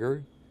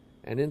hunger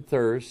and in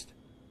thirst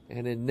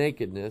and in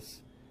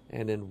nakedness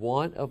and in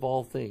want of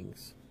all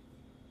things.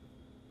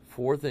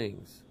 4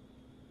 things.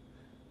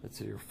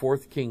 That's your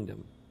fourth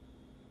kingdom.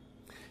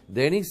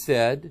 Then he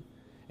said,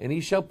 and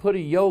he shall put a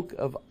yoke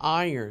of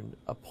iron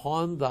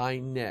upon thy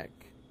neck.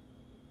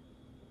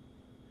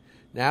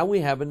 Now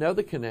we have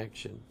another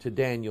connection to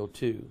Daniel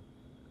 2.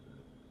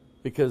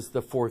 Because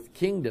the fourth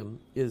kingdom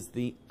is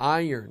the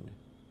iron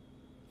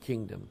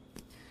kingdom.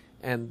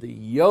 And the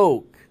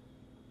yoke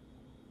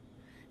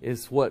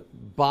is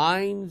what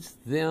binds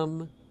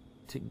them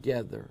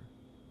together.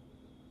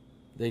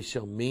 They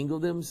shall mingle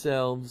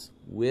themselves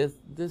with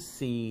the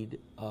seed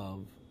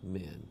of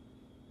men.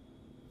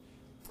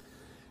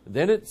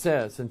 Then it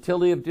says, until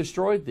they have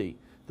destroyed thee,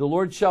 the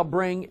Lord shall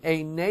bring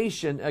a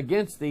nation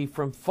against thee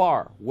from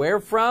far. Where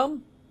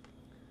from?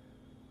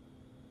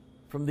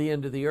 From the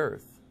end of the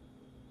earth.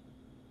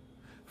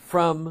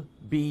 From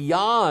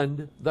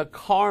beyond the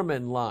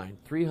Carmen line,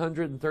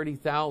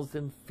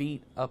 330,000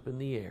 feet up in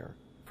the air.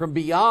 From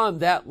beyond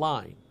that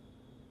line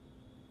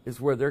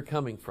is where they're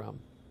coming from.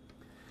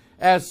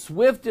 As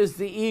swift as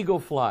the eagle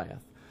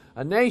flieth,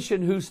 a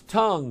nation whose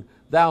tongue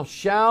thou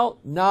shalt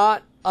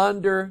not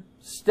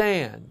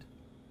understand.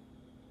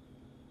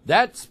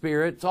 That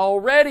spirit's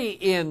already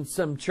in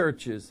some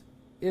churches,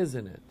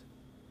 isn't it?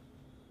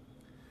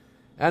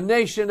 A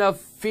nation of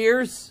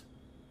fierce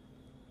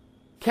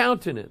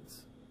countenance.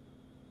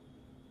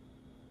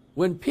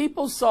 When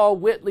people saw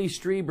Whitley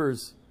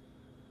Strieber's,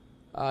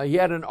 he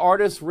had an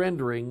artist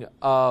rendering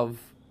of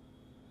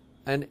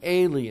an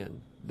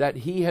alien that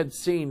he had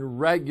seen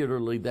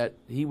regularly that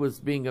he was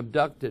being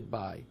abducted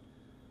by.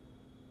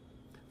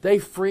 They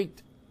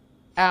freaked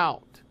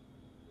out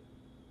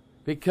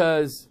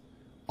because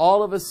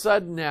all of a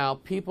sudden now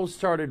people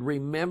started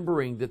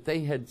remembering that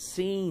they had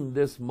seen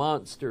this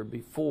monster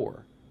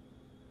before.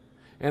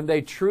 And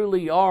they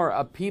truly are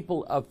a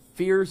people of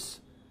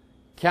fierce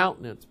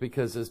countenance,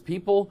 because as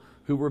people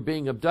who were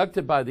being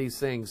abducted by these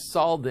things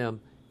saw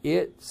them,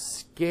 it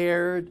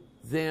scared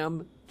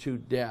them to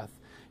death.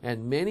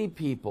 And many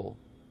people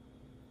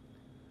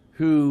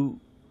who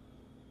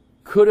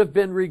could have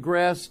been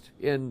regressed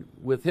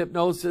with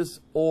hypnosis,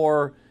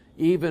 or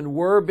even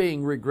were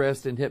being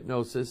regressed in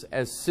hypnosis,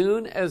 as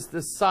soon as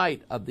the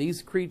sight of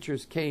these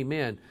creatures came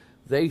in,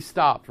 they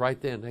stopped right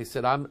then. They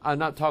said, I'm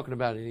not talking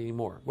about it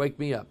anymore. Wake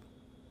me up.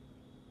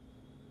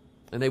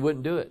 And they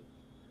wouldn't do it.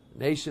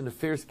 Nation of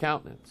fierce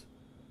countenance,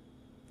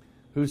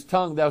 whose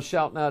tongue thou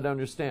shalt not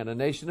understand. A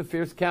nation of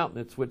fierce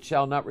countenance, which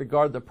shall not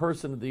regard the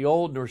person of the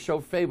old, nor show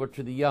favor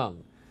to the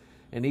young.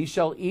 And he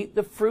shall eat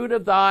the fruit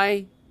of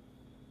thy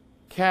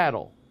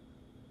cattle.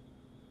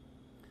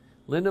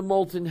 Linda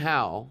Moulton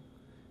Howe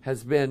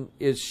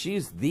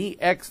she's the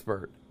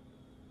expert,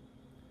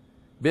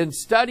 been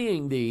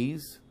studying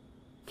these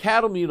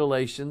cattle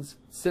mutilations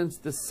since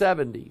the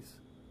 70s.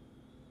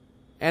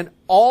 And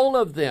all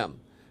of them,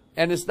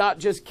 and it's not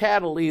just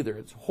cattle either,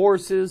 it's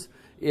horses,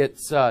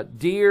 it's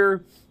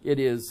deer, it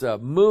is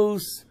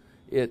moose,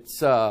 it's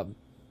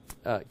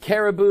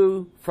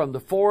caribou from the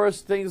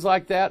forest, things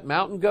like that,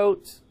 mountain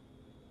goats.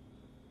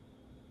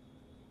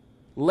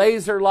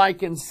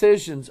 Laser-like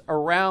incisions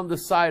around the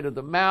side of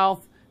the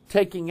mouth,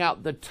 taking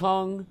out the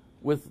tongue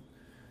with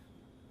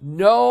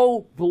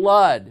no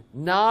blood,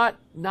 not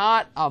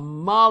a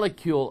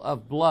molecule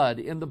of blood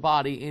in the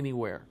body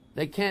anywhere.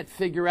 They can't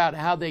figure out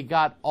how they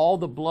got all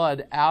the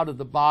blood out of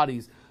the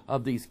bodies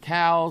of these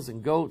cows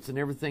and goats and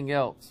everything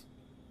else.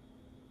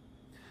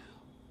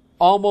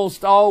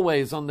 Almost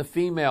always on the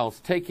females,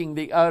 taking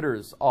the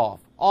udders off.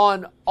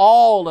 On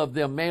all of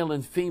them, male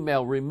and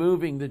female,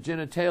 removing the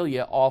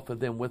genitalia off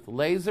of them with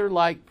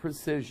laser-like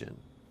precision.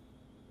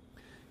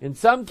 In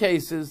some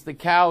cases, the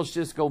cows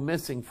just go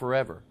missing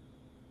forever.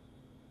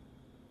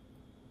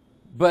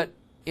 But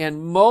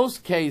in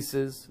most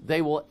cases,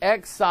 they will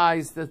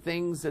excise the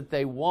things that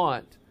they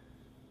want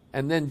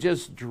and then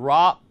just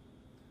drop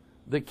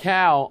the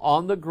cow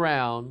on the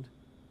ground,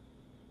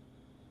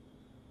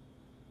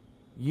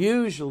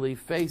 usually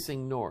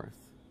facing north.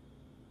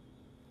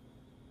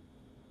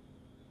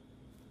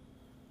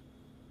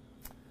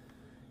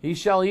 He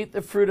shall eat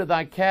the fruit of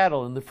thy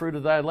cattle and the fruit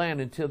of thy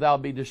land until thou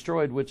be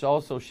destroyed, which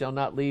also shall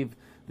not leave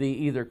thee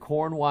either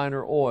corn, wine,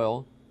 or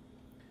oil.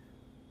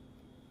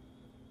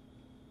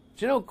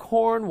 Do you know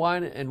corn,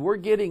 wine, and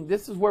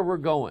this is where we're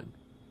going.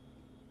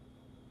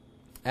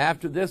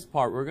 After this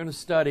part, we're going to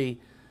study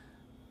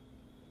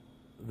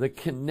the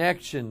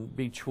connection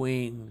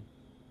between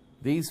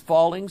these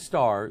falling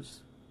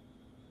stars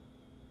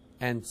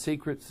and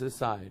secret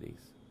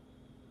societies.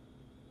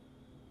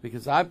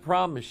 Because I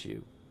promise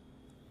you,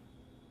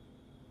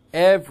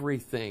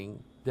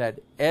 everything that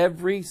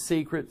every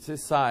secret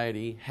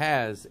society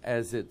has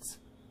as its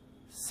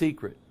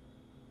secret,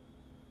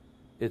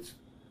 its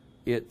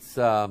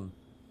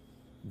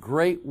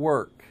great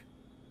work,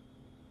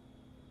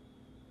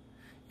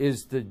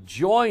 is the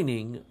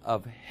joining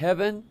of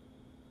heaven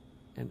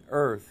and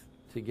earth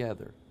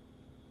together.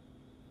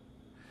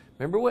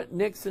 Remember what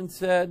Nixon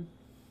said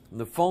in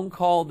the phone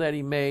call that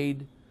he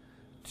made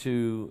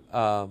to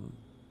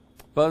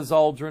Buzz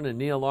Aldrin and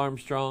Neil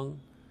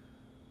Armstrong?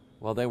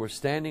 While they were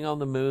standing on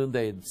the moon,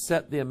 they had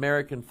set the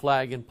American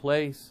flag in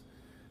place.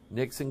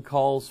 Nixon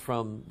calls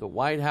from the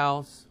White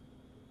House,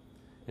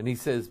 and he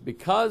says,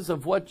 because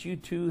of what you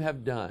two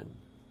have done,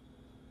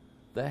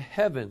 the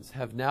heavens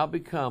have now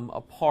become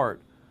a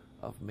part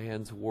of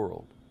man's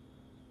world.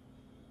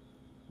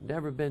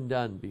 Never been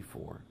done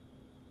before.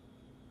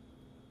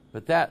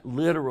 But that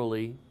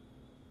literally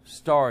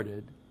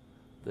started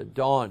the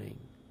dawning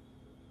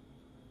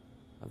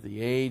of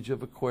the age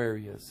of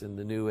Aquarius in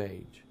the New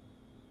Age.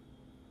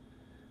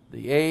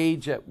 The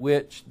age at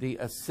which the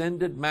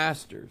ascended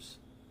masters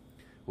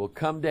will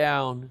come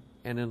down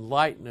and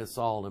enlighten us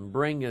all and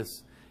bring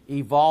us,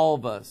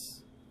 evolve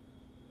us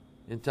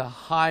into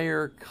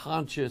higher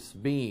conscious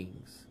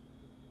beings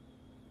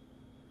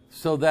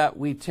so that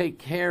we take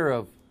care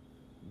of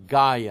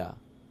Gaia,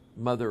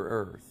 Mother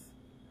Earth,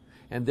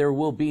 and there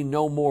will be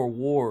no more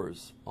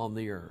wars on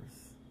the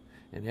earth,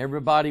 and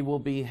everybody will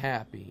be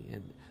happy,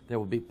 and there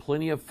will be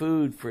plenty of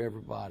food for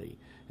everybody,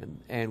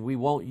 and we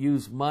won't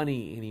use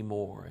money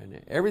anymore,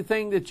 and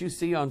everything that you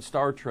see on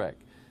Star Trek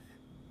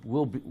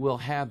will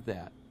have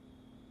that,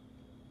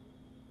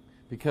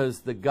 because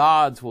the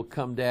gods will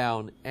come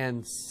down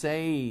and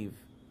save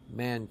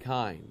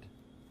mankind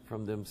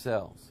from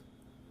themselves.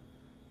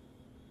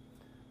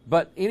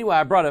 But anyway,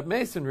 I brought up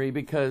Masonry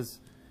because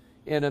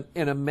in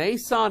a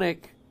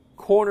Masonic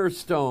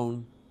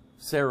cornerstone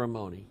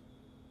ceremony,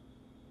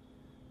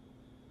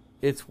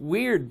 it's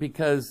weird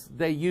because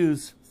they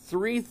use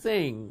 3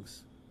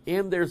 things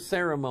in their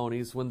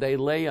ceremonies when they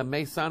lay a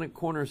Masonic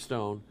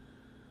cornerstone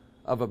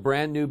of a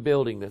brand new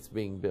building that's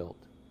being built.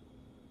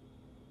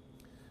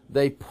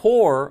 They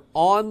pour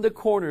on the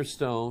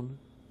cornerstone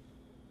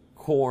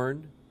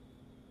corn,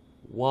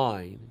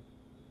 wine,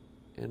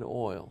 and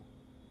oil.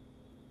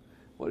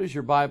 What does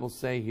your Bible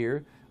say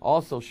here?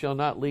 Also shall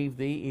not leave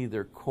thee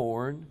either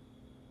corn,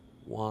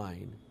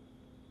 wine,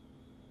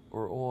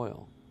 or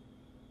oil.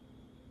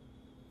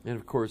 And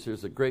of course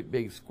there's a great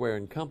big square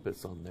and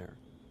compass on there.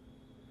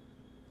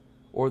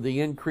 Or the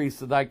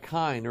increase of thy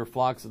kine or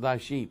flocks of thy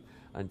sheep.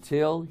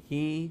 until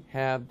he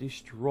have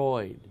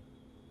destroyed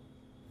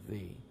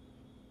thee.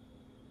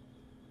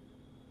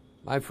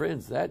 My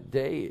friends, that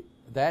day,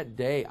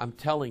 I'm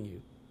telling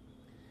you,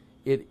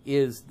 it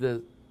is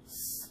the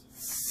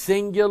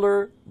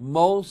singular,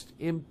 most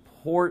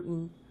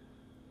important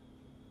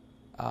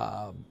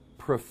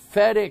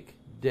prophetic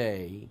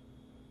day,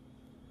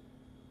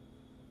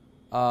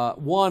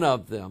 one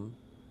of them,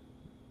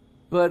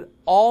 but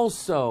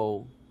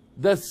also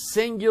the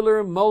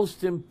singular,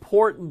 most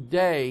important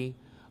day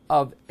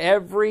of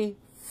every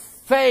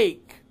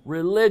fake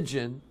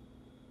religion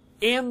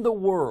in the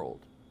world.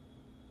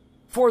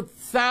 For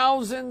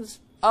thousands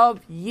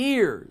of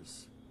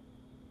years,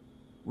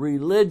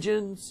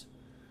 religions,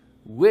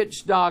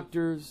 witch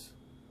doctors,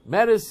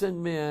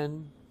 medicine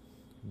men,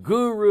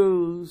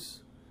 gurus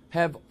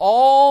have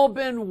all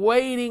been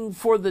waiting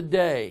for the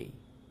day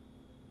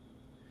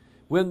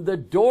when the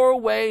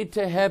doorway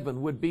to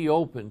heaven would be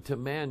open to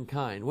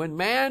mankind, when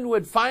man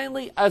would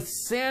finally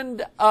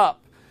ascend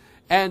up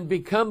and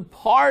become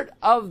part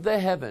of the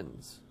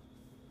heavens.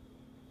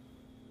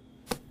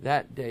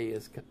 That day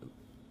is coming.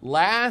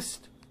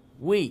 Last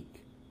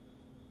week,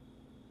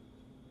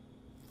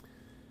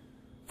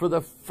 for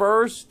the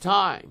first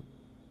time,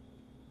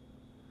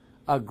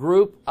 a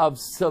group of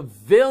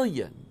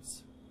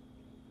civilians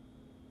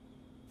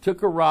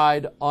took a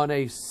ride on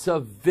a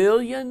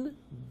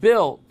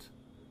civilian-built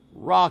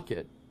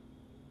rocket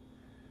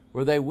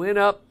where they went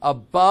up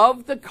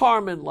above the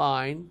Kármán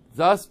line,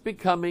 thus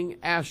becoming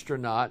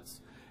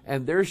astronauts,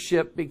 and their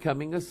ship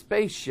becoming a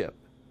spaceship.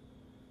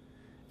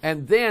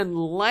 And then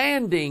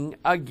landing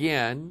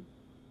again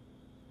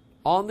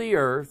on the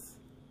earth.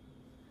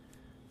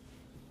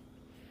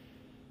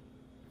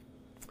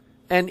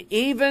 And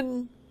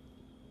even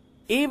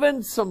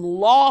some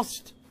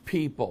lost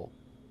people,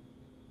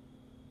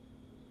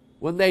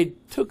 when they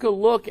took a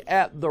look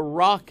at the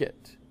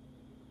rocket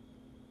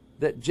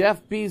that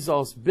Jeff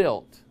Bezos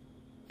built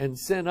and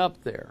sent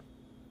up there,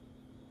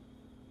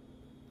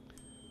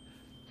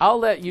 I'll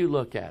let you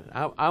look at it.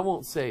 I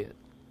won't say it.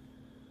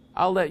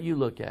 I'll let you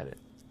look at it.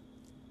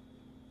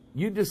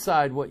 You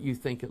decide what you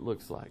think it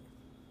looks like.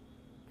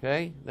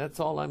 Okay? That's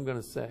all I'm going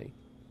to say.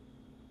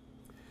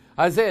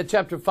 Isaiah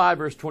chapter 5,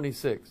 verse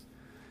 26.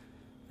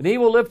 And he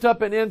will lift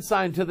up an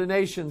ensign to the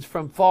nations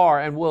from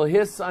far, and will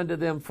hiss unto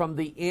them from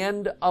the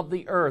end of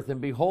the earth. And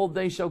behold,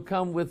 they shall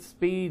come with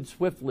speed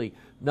swiftly.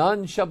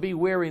 None shall be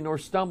weary nor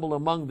stumble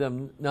among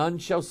them. None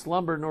shall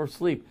slumber nor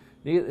sleep.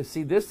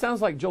 See, this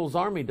sounds like Joel's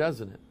army,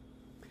 doesn't it?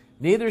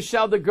 Neither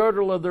shall the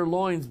girdle of their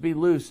loins be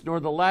loosed, nor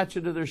the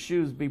latchet of their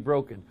shoes be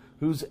broken,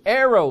 whose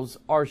arrows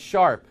are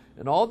sharp,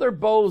 and all their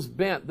bows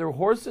bent. Their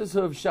horses'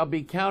 hooves shall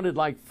be counted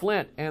like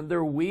flint, and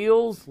their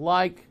wheels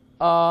like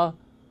a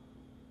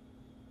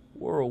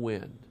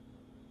whirlwind.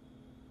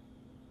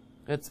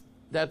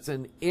 That's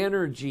an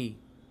energy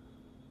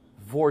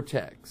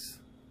vortex,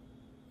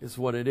 is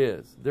what it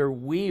is. Their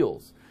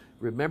wheels.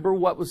 Remember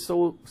what was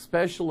so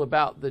special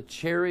about the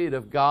chariot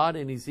of God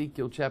in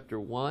Ezekiel chapter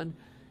 1?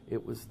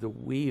 It was the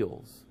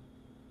wheels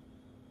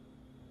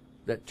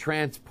that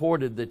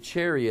transported the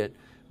chariot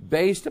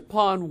based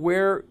upon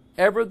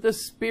wherever the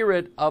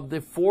spirit of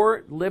the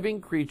four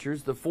living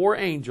creatures, the four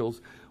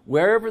angels,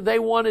 wherever they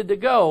wanted to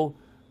go,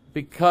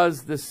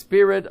 because the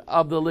spirit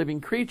of the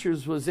living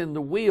creatures was in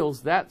the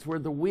wheels, that's where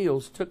the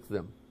wheels took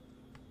them.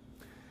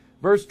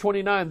 Verse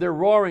 29, their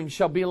roaring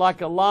shall be like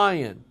a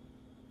lion.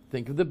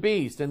 Think of the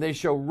beast. And they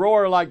shall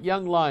roar like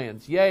young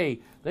lions.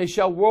 Yea, they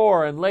shall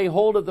roar and lay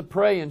hold of the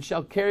prey, and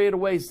shall carry it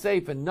away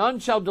safe, and none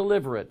shall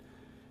deliver it.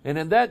 And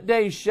in that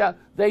day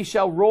they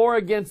shall roar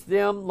against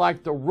them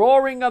like the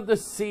roaring of the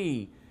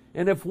sea.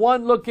 And if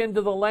one look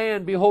into the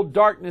land, behold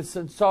darkness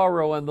and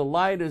sorrow, and the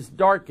light is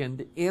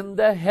darkened in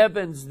the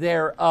heavens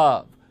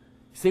thereof.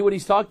 See what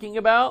he's talking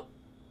about?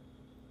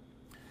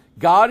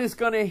 God is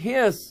going to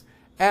hiss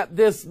at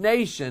this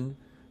nation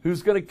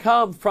who's going to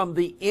come from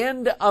the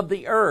end of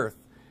the earth,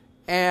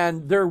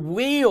 and their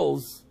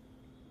wheels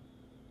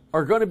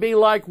are going to be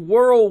like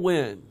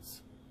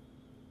whirlwinds.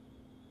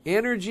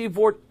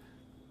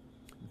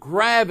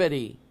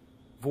 Gravity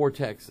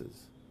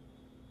vortexes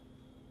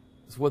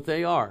is what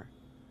they are.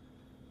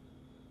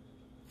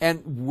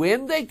 And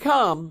when they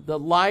come, the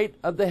light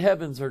of the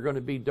heavens are going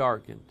to be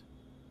darkened.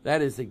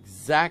 That is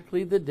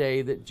exactly the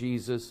day that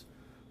Jesus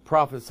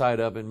prophesied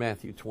of in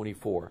Matthew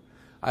 24.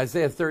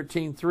 Isaiah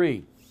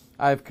 13:3.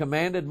 I have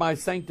commanded my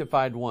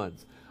sanctified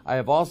ones. I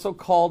have also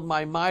called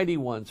my mighty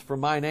ones for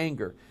mine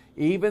anger,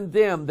 even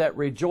them that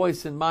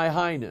rejoice in my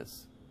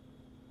highness.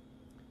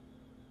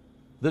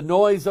 The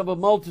noise of a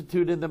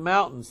multitude in the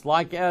mountains,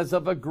 like as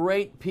of a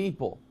great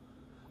people.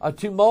 A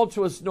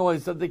tumultuous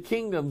noise of the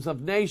kingdoms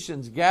of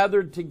nations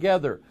gathered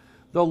together.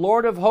 The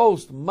Lord of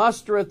hosts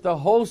mustereth the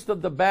host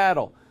of the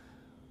battle.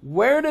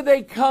 Where do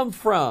they come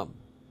from?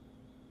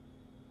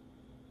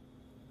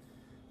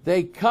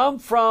 They come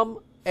from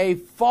a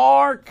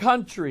far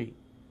country,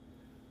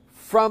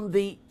 from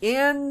the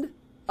end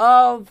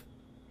of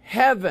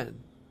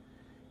heaven.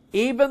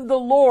 even the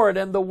Lord,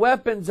 and the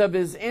weapons of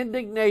his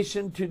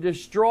indignation to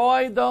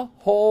destroy the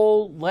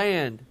whole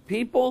land.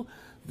 People,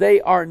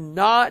 they are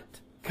not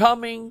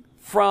coming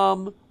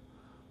from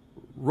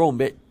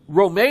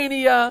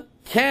Romania,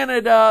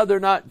 Canada. They're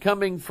not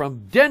coming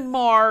from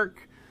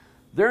Denmark.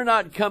 They're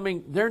not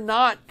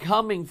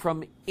coming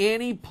from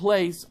any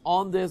place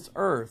on this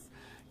earth.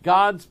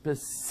 God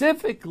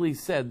specifically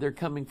said they're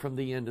coming from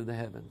the end of the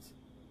heavens.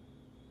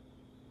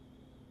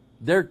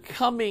 They're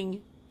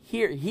coming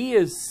here. He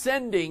is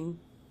sending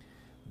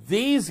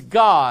these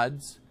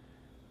gods.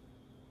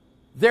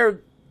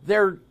 They're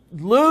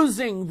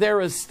losing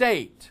their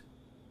estate.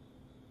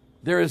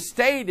 Their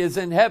estate is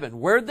in heaven.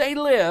 Where they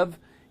live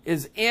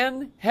is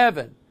in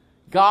heaven.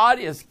 God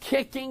is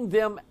kicking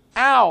them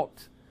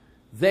out.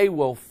 They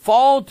will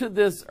fall to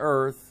this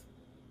earth,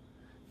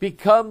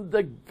 become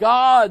the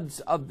gods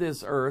of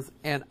this earth,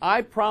 and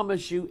I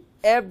promise you,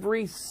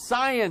 every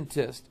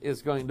scientist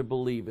is going to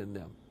believe in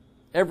them.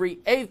 Every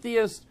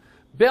atheist,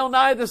 Bill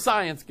Nye the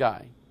Science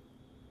Guy,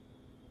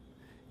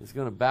 is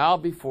going to bow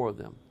before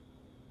them.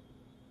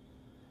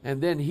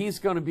 And then he's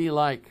going to be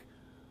like,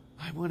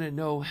 I want to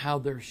know how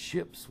their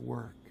ships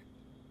work.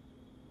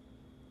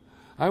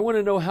 I want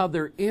to know how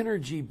their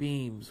energy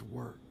beams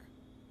work.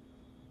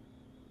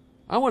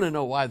 I want to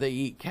know why they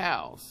eat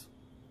cows.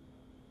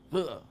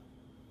 Ugh.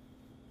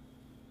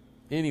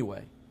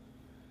 Anyway,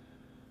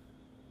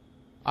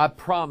 I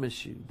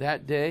promise you,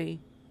 that day,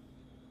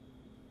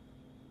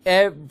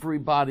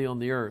 everybody on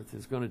the earth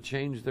is going to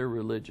change their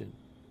religion,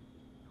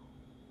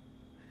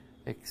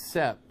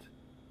 except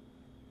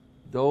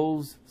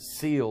those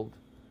sealed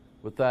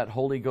with that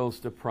Holy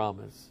Ghost of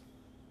promise.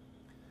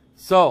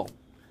 So,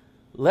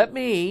 let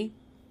me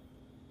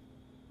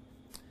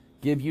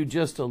give you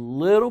just a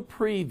little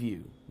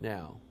preview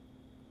now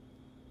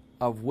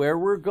of where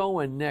we're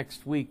going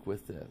next week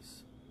with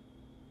this.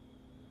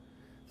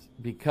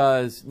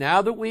 Because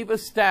now that we've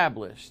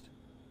established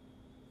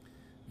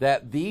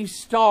that these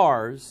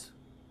stars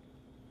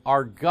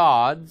are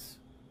gods,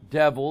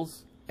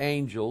 devils,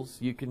 angels,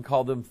 you can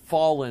call them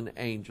fallen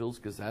angels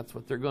because that's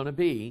what they're going to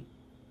be.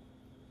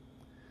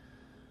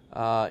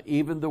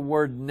 Even the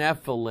word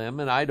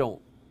Nephilim, and I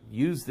don't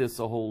use this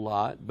a whole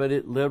lot, but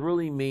it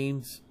literally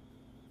means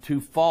to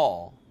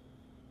fall.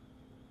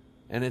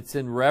 And it's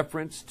in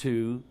reference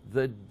to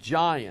the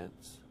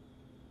giants.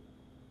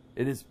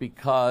 It is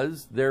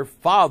because their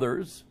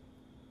fathers,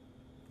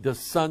 the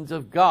sons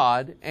of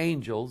God,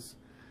 angels,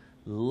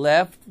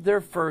 left their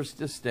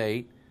first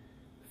estate,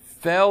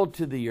 fell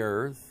to the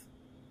earth.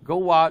 Go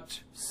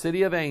watch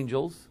City of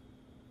Angels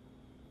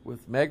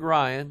with Meg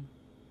Ryan.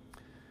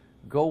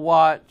 Go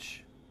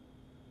watch,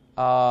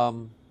 I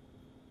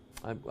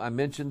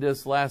mentioned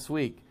this last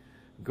week.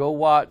 Go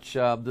watch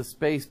The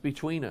Space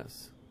Between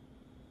Us.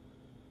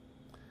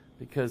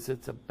 Because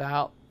it's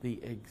about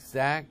the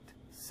exact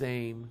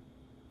same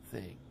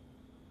thing.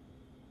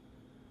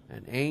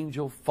 An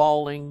angel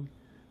falling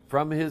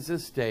from his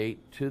estate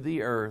to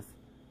the earth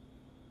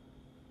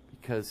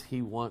because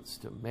he wants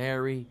to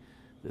marry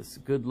this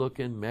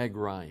good-looking Meg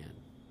Ryan.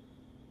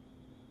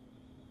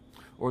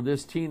 Or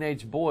this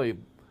teenage boy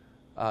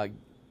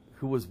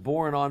who was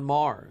born on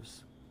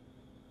Mars,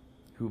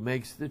 who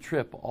makes the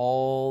trip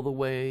all the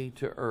way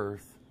to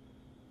Earth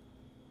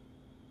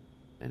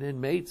and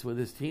then mates with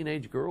his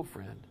teenage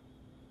girlfriend.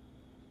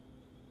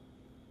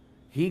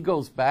 He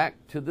goes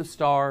back to the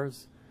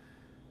stars,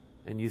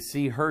 and you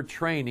see her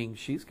training.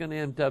 She's going to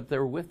end up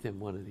there with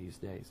him one of these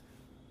days.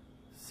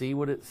 See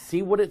what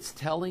it's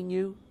telling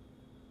you?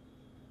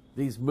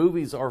 These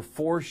movies are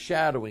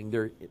foreshadowing.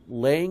 They're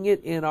laying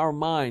it in our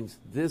minds.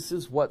 This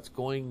is what's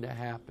going to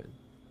happen.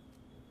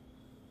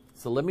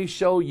 So let me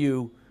show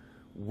you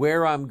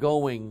where I'm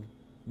going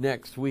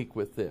next week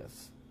with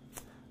this.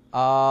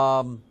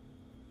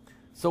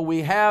 So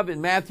we have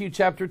in Matthew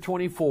chapter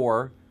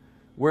 24,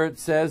 where it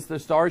says, the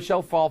stars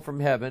shall fall from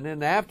heaven.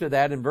 And after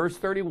that, in verse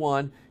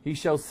 31, he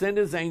shall send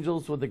his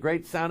angels with the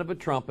great sound of a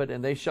trumpet,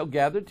 and they shall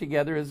gather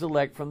together his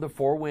elect from the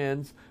four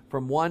winds,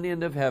 from one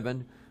end of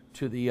heaven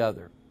to the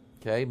other.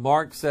 Okay,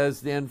 Mark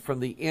says then from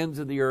the ends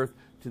of the earth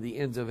to the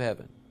ends of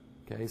heaven.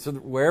 Okay, so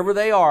wherever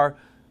they are,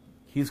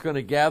 he's going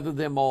to gather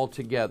them all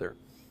together.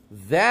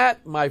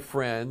 That, my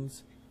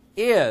friends,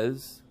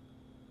 is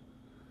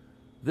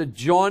the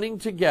joining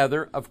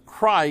together of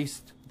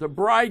Christ, the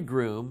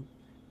bridegroom,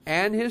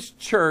 and his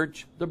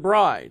church, the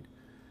bride.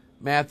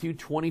 Matthew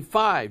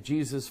 25,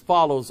 Jesus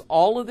follows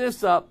all of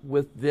this up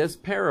with this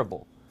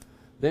parable.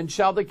 Then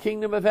shall the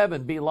kingdom of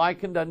heaven be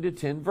likened unto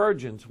 10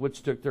 virgins,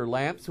 which took their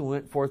lamps and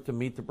went forth to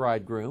meet the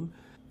bridegroom.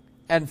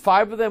 And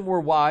 5 of them were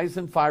wise,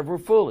 and 5 were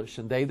foolish.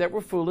 And they that were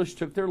foolish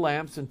took their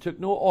lamps, and took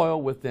no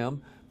oil with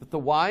them. But the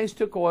wise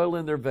took oil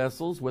in their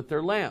vessels with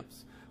their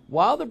lamps.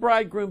 While the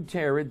bridegroom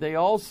tarried, they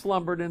all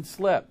slumbered and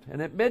slept.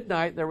 And at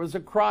midnight there was a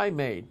cry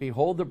made,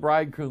 Behold, the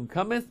bridegroom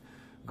cometh,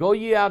 go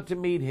ye out to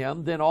meet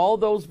him. Then all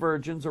those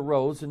virgins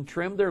arose and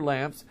trimmed their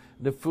lamps.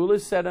 And the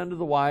foolish said unto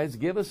the wise,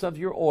 Give us of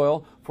your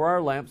oil, for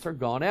our lamps are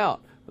gone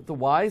out. But the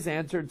wise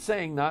answered,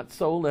 saying, Not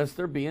so, lest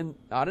there be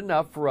not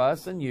enough for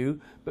us and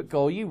you, but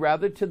go ye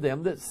rather to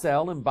them that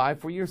sell, and buy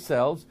for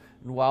yourselves.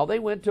 And while they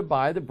went to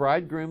buy, the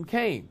bridegroom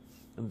came.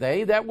 And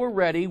they that were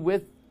ready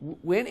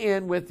went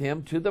in with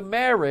him to the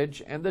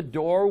marriage, and the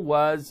door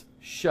was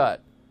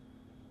shut.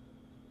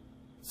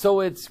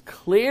 So it's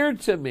clear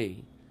to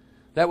me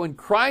that when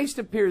Christ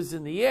appears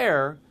in the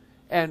air,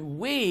 and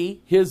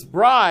we, his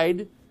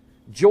bride,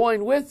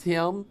 join with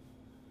him,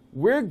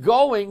 we're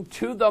going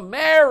to the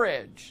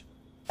marriage.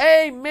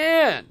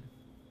 Amen.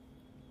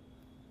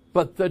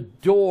 But the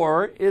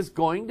door is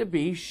going to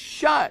be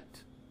shut.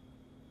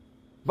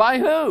 By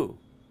who?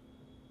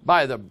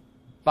 By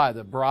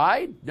the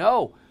bride?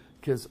 No,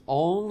 because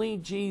only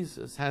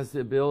Jesus has the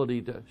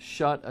ability to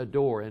shut a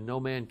door and no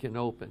man can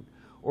open,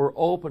 or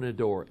open a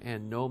door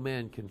and no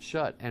man can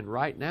shut. And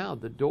right now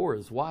the door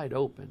is wide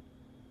open,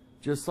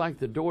 just like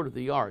the door to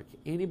the ark.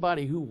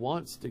 Anybody who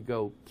wants to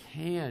go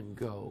can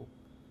go.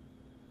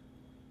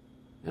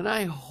 And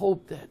I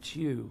hope that's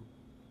you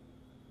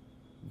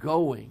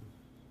going.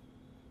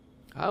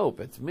 I hope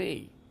it's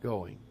me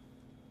going.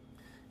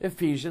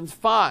 Ephesians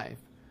 5,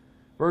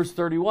 verse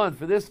 31.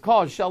 For this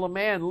cause shall a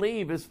man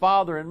leave his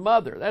father and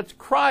mother. That's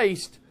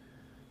Christ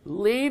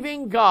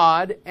leaving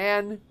God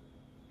and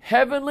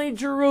heavenly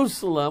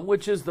Jerusalem,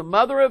 which is the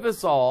mother of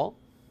us all,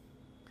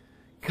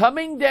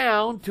 coming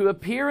down to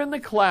appear in the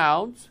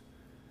clouds.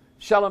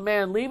 Shall a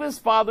man leave his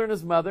father and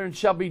his mother, and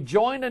shall be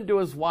joined unto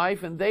his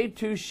wife, and they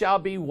two shall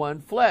be one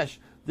flesh.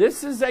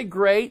 This is a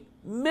great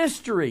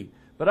mystery,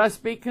 but I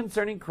speak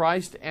concerning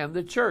Christ and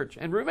the church.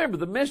 And remember,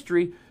 the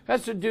mystery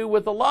has to do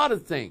with a lot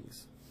of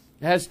things.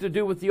 It has to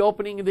do with the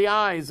opening of the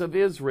eyes of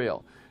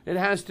Israel. It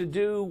has to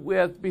do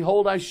with,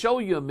 behold, I show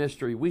you a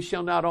mystery. We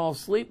shall not all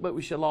sleep, but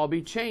we shall all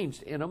be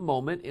changed in a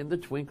moment, in the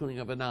twinkling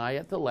of an eye,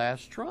 at the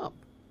last trump.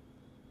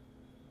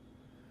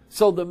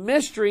 So the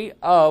mystery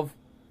of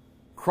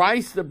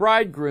Christ the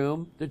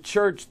bridegroom, the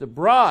church the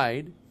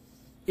bride,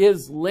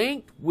 is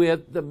linked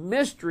with the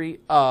mystery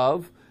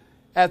of,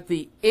 at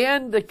the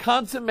end, the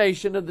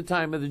consummation of the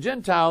time of the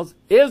Gentiles,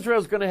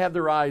 Israel's going to have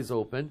their eyes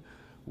open.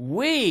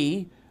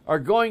 We are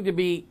going to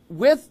be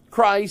with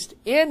Christ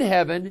in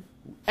heaven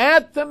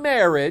at the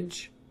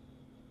marriage,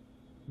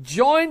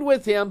 joined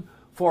with him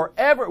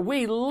forever.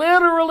 We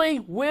literally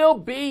will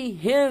be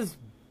his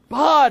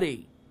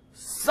body.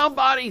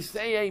 Somebody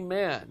say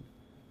amen.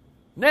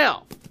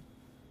 Now,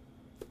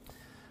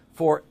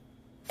 for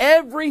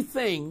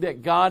everything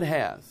that God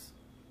has,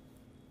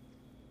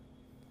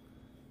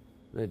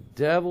 the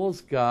devil's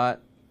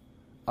got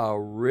a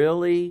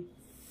really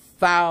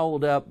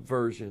fouled up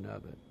version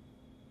of it.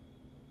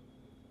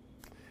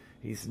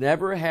 He's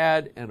never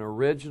had an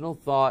original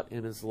thought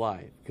in his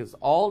life, because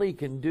all he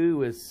can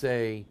do is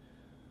say,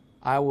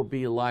 I will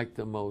be like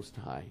the Most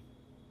High.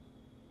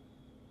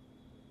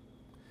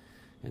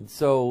 And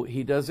so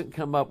he doesn't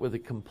come up with a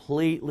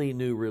completely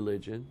new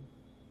religion.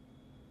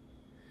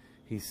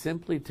 He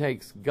simply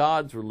takes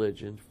God's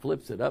religion,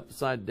 flips it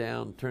upside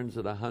down, turns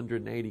it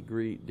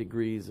 180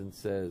 degrees and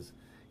says,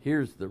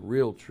 here's the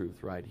real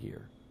truth right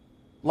here.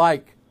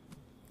 Like,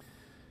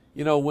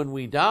 you know, when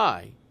we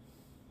die,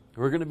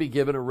 we're going to be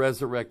given a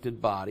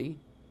resurrected body,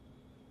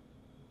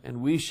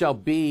 and we shall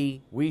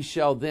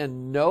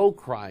then know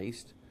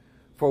Christ,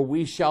 for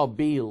we shall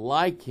be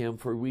like him,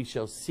 for we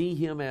shall see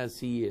him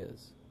as he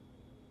is.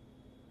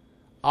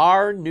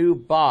 Our new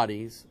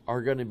bodies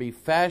are going to be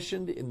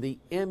fashioned in the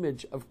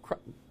image of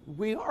Christ.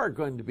 We are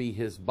going to be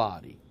his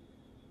body.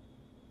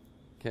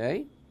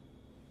 Okay?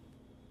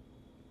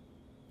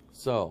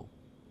 So,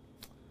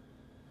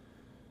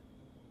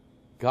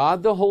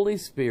 God the Holy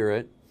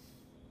Spirit,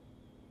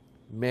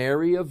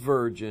 Mary a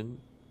virgin,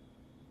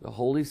 the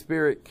Holy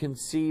Spirit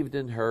conceived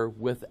in her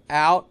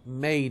without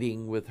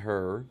mating with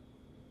her.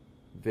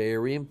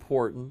 Very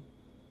important.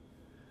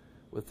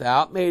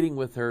 Without mating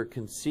with her,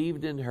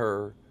 conceived in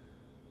her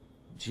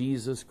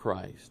Jesus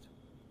Christ.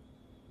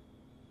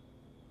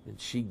 And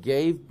she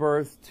gave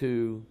birth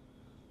to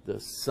the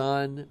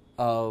Son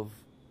of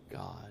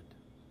God.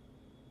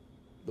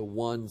 The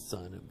one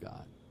Son of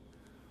God.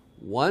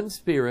 One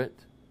Spirit,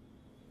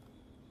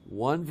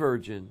 one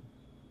virgin,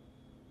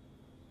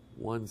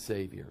 one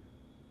Savior.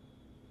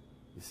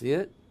 You see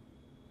it?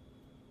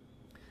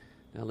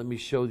 Now let me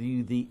show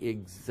you the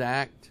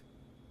exact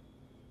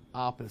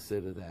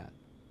opposite of that.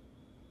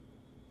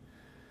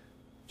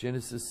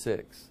 Genesis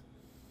 6.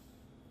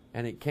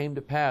 And it came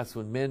to pass,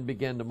 when men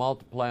began to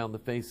multiply on the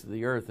face of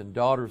the earth, and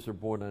daughters were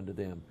born unto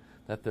them,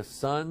 that the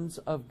sons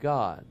of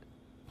God,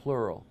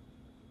 plural,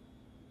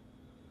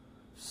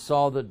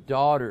 saw the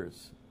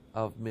daughters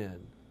of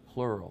men,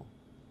 plural,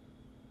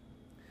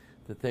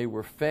 that they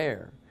were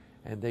fair,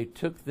 and they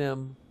took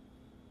them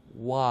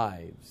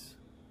wives,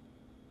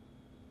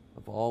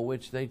 of all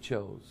which they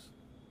chose.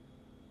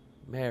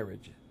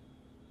 Marriage.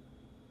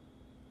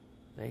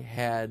 They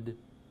had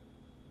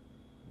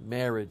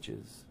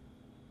marriages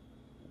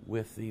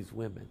with these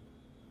women.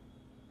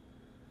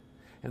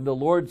 And the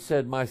Lord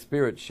said, my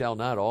spirit shall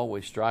not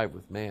always strive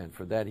with man,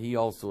 for that he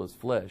also is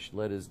flesh.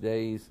 Yet his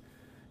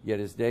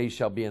days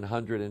shall be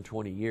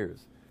 120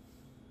 years.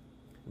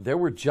 There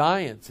were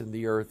giants in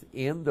the earth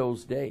in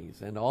those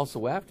days, and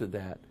also after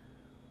that,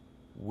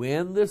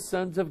 when the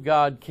sons of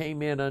God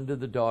came in unto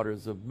the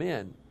daughters of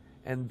men,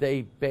 and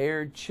they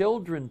bare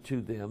children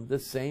to them, the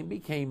same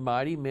became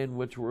mighty men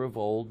which were of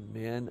old,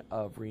 men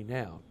of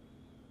renown.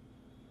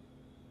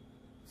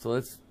 So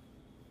let's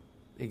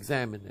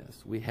examine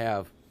this. We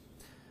have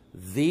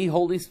the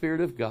Holy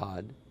Spirit of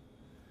God,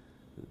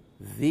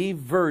 the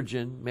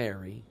Virgin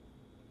Mary,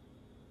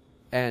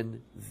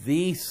 and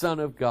the Son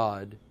of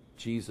God,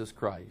 Jesus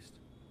Christ,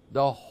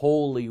 the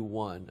Holy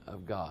One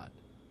of God.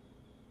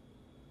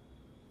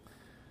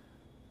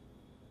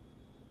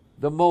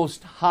 The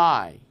Most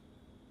High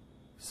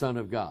Son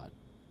of God.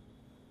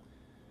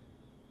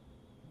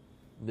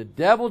 The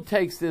devil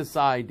takes this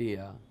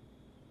idea,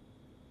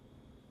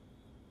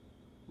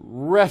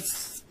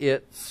 wrests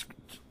it,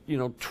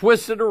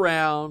 twists it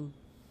around,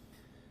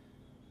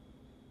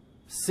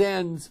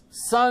 sends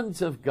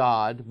sons of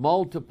God,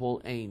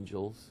 multiple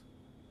angels,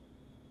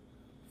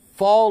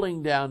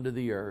 falling down to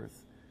the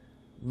earth,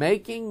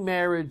 making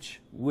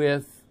marriage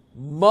with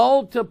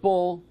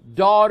multiple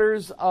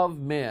daughters of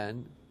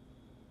men,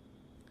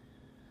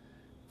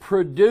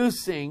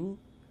 producing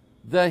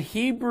the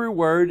Hebrew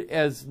word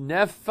as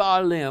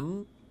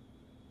Nephilim.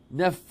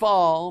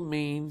 Nephal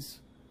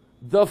means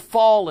the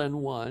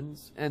fallen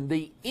ones, and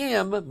the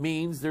im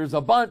means there's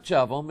a bunch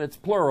of them, it's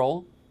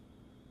plural,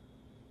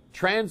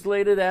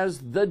 translated as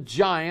the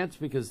giants,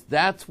 because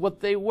that's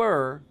what they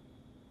were.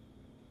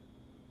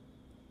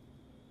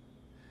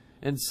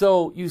 And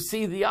so you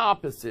see the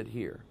opposite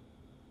here.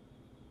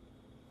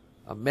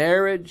 A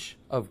marriage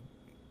of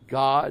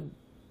God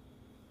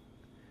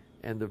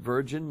and the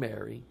Virgin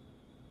Mary,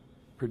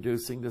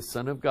 producing the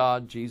Son of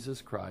God,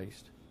 Jesus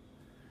Christ.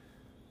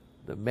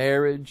 The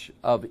marriage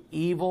of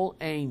evil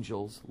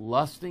angels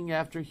lusting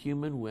after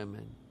human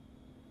women,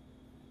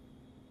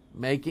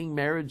 making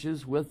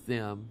marriages with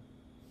them,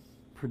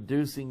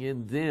 producing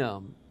in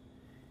them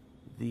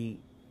the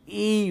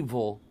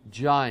evil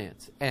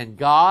giants. And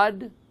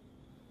God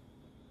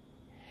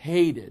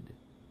hated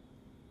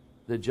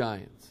the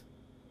giants.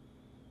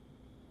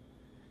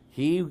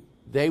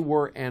 They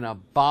were an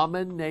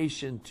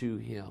abomination to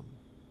him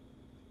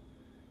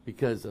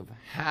because of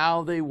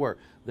how they were.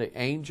 The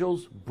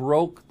angels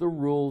broke the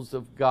rules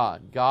of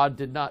God. God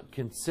did not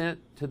consent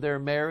to their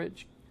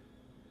marriage.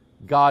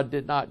 God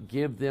did not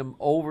give them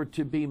over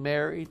to be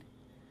married.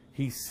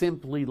 He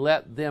simply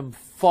let them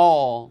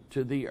fall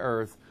to the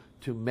earth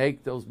to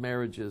make those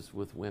marriages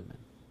with women.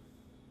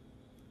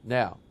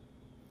 Now,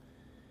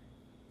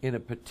 in a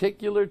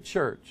particular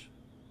church,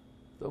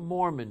 the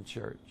Mormon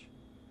church,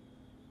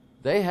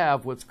 they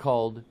have what's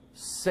called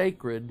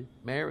sacred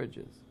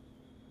marriages.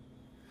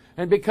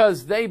 And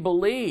because they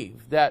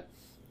believe that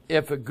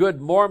if a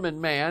good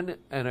Mormon man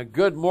and a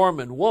good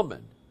Mormon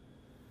woman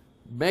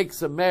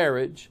makes a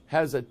marriage,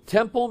 has a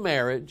temple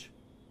marriage,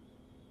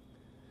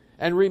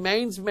 and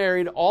remains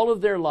married all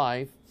of their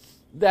life,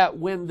 that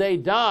when they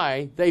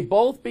die, they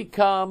both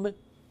become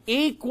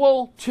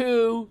equal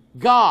to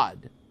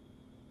God.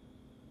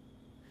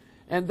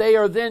 And they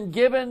are then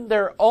given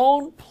their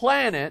own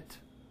planet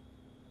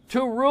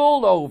to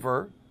rule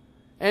over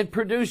and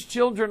produce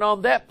children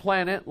on that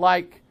planet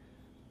like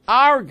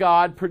our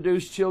God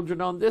produced children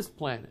on this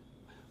planet.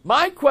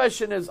 My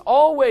question has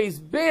always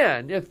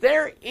been, if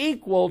they're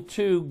equal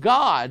to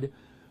God,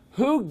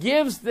 who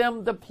gives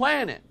them the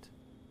planet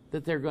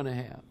that they're going to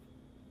have?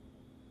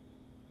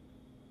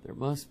 There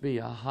must be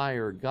a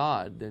higher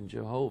God than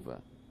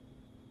Jehovah.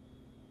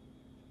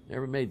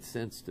 Never made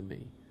sense to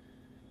me.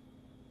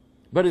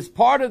 But as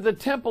part of the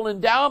temple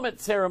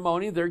endowment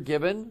ceremony, they're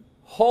given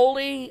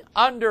holy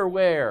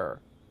underwear.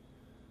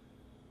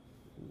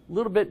 A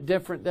little bit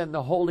different than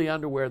the holy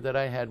underwear that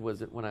I had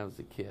when I was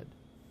a kid.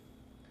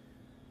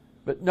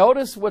 But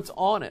notice what's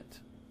on it.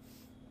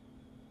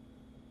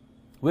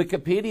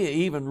 Wikipedia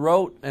even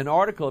wrote an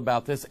article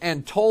about this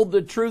and told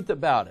the truth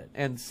about it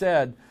and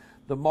said,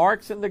 the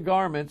marks in the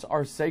garments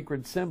are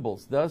sacred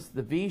symbols. Thus,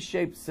 the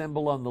V-shaped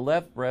symbol on the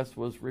left breast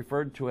was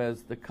referred to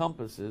as the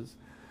compasses,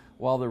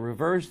 while the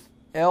reversed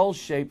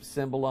L-shaped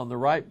symbol on the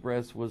right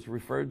breast was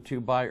referred to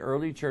by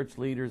early church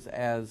leaders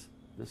as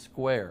the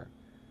square.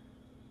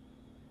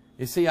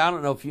 You see, I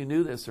don't know if you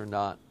knew this or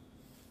not,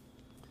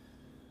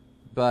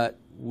 but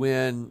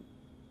when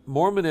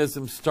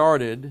Mormonism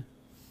started,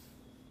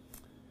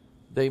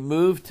 they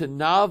moved to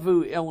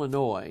Nauvoo,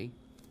 Illinois,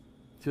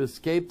 to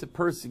escape the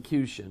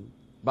persecution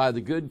by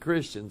the good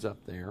Christians up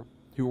there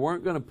who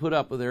weren't going to put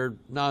up with their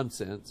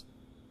nonsense.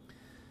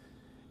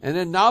 And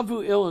in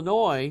Nauvoo,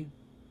 Illinois,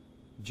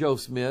 Joe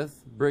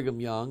Smith, Brigham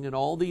Young, and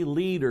all the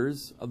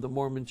leaders of the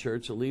Mormon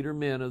Church, the leader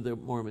men of the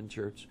Mormon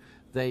Church,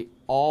 they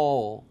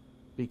all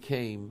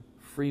became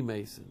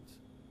Freemasons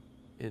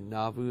in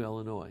Nauvoo,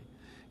 Illinois.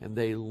 And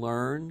they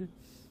learned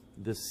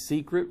the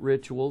secret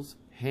rituals,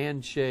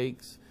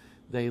 handshakes.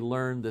 They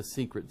learned the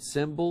secret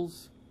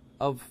symbols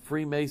of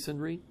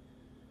Freemasonry.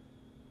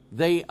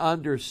 They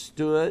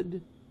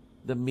understood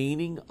the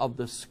meaning of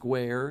the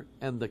square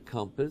and the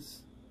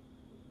compass.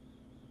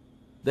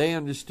 They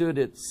understood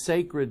its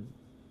sacred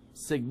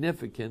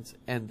significance,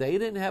 and they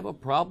didn't have a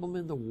problem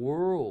in the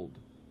world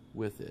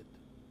with it.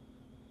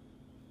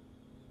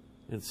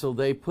 And so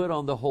they put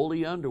on the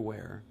holy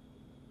underwear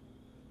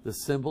the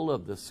symbol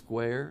of the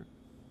square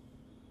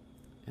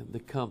and the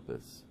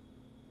compass.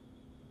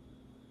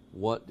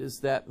 What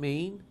does that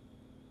mean?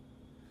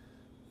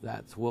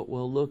 That's what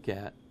we'll look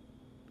at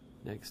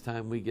next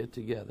time we get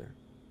together.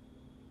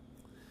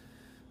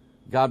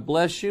 God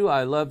bless you.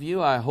 I love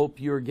you. I hope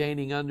you're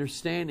gaining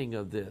understanding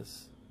of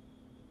this.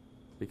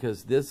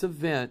 Because this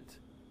event,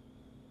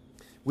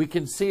 we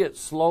can see it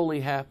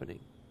slowly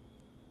happening.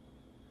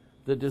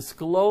 The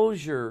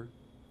disclosure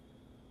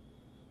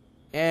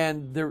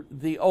and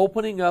the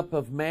opening up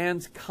of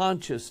man's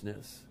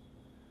consciousness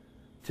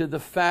to the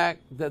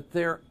fact that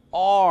there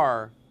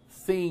are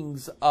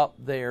things up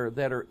there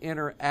that are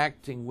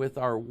interacting with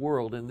our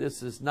world. And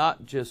this is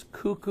not just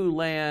cuckoo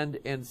land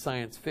and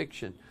science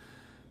fiction.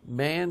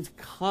 Man's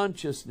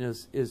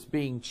consciousness is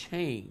being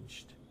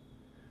changed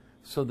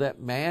so that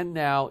man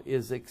now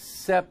is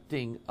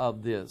accepting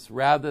of this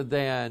rather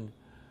than,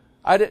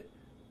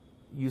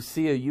 you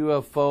see a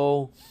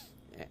UFO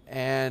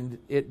and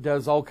it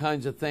does all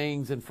kinds of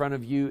things in front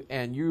of you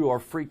and you are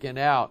freaking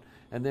out.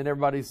 And then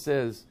everybody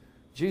says,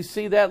 did you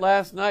see that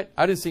last night?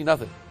 I didn't see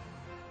nothing.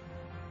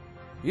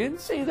 You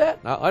didn't see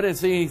that? No, I didn't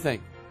see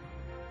anything.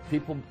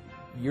 People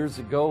years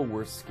ago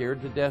were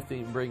scared to death to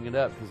even bring it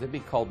up because it'd be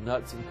called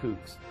nuts and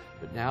kooks.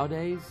 But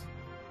nowadays,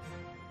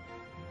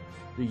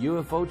 the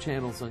UFO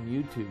channels on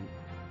YouTube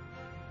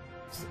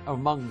are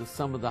among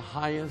some of the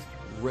highest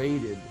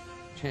rated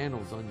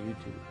channels on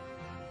YouTube.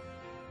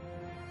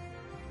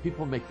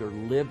 People make their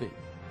living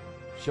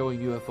showing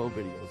UFO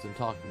videos and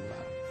talking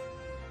about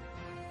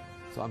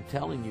it. So I'm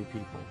telling you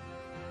people,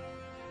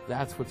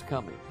 that's what's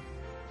coming.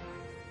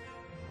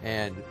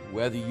 And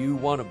whether you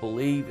want to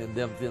believe in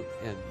them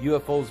and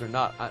UFOs or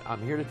not,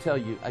 I'm here to tell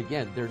you,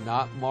 again, they're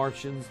not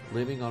Martians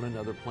living on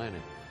another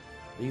planet.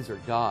 These are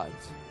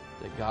gods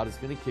that God is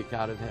going to kick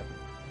out of heaven.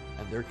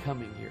 And they're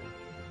coming here.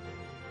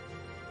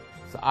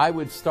 So I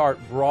would start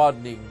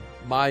broadening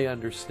my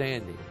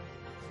understanding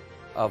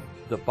of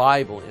the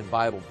Bible and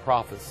Bible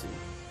prophecy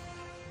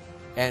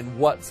and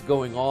what's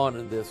going on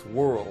in this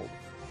world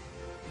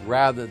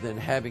rather than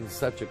having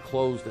such a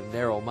closed and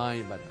narrow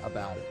mind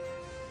about it.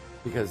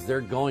 Because they're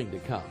going to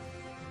come.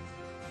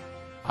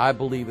 I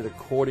believe it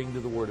according to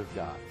the Word of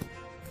God.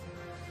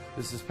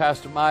 This is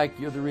Pastor Mike.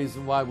 You're the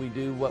reason why we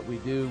do what we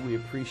do. We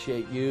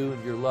appreciate you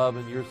and your love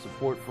and your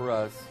support for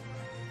us.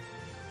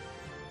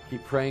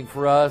 Keep praying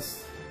for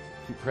us.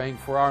 Keep praying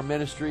for our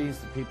ministries,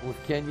 the people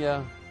of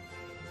Kenya,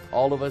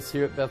 all of us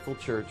here at Bethel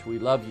Church. We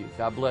love you.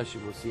 God bless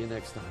you. We'll see you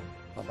next time.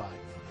 Bye-bye.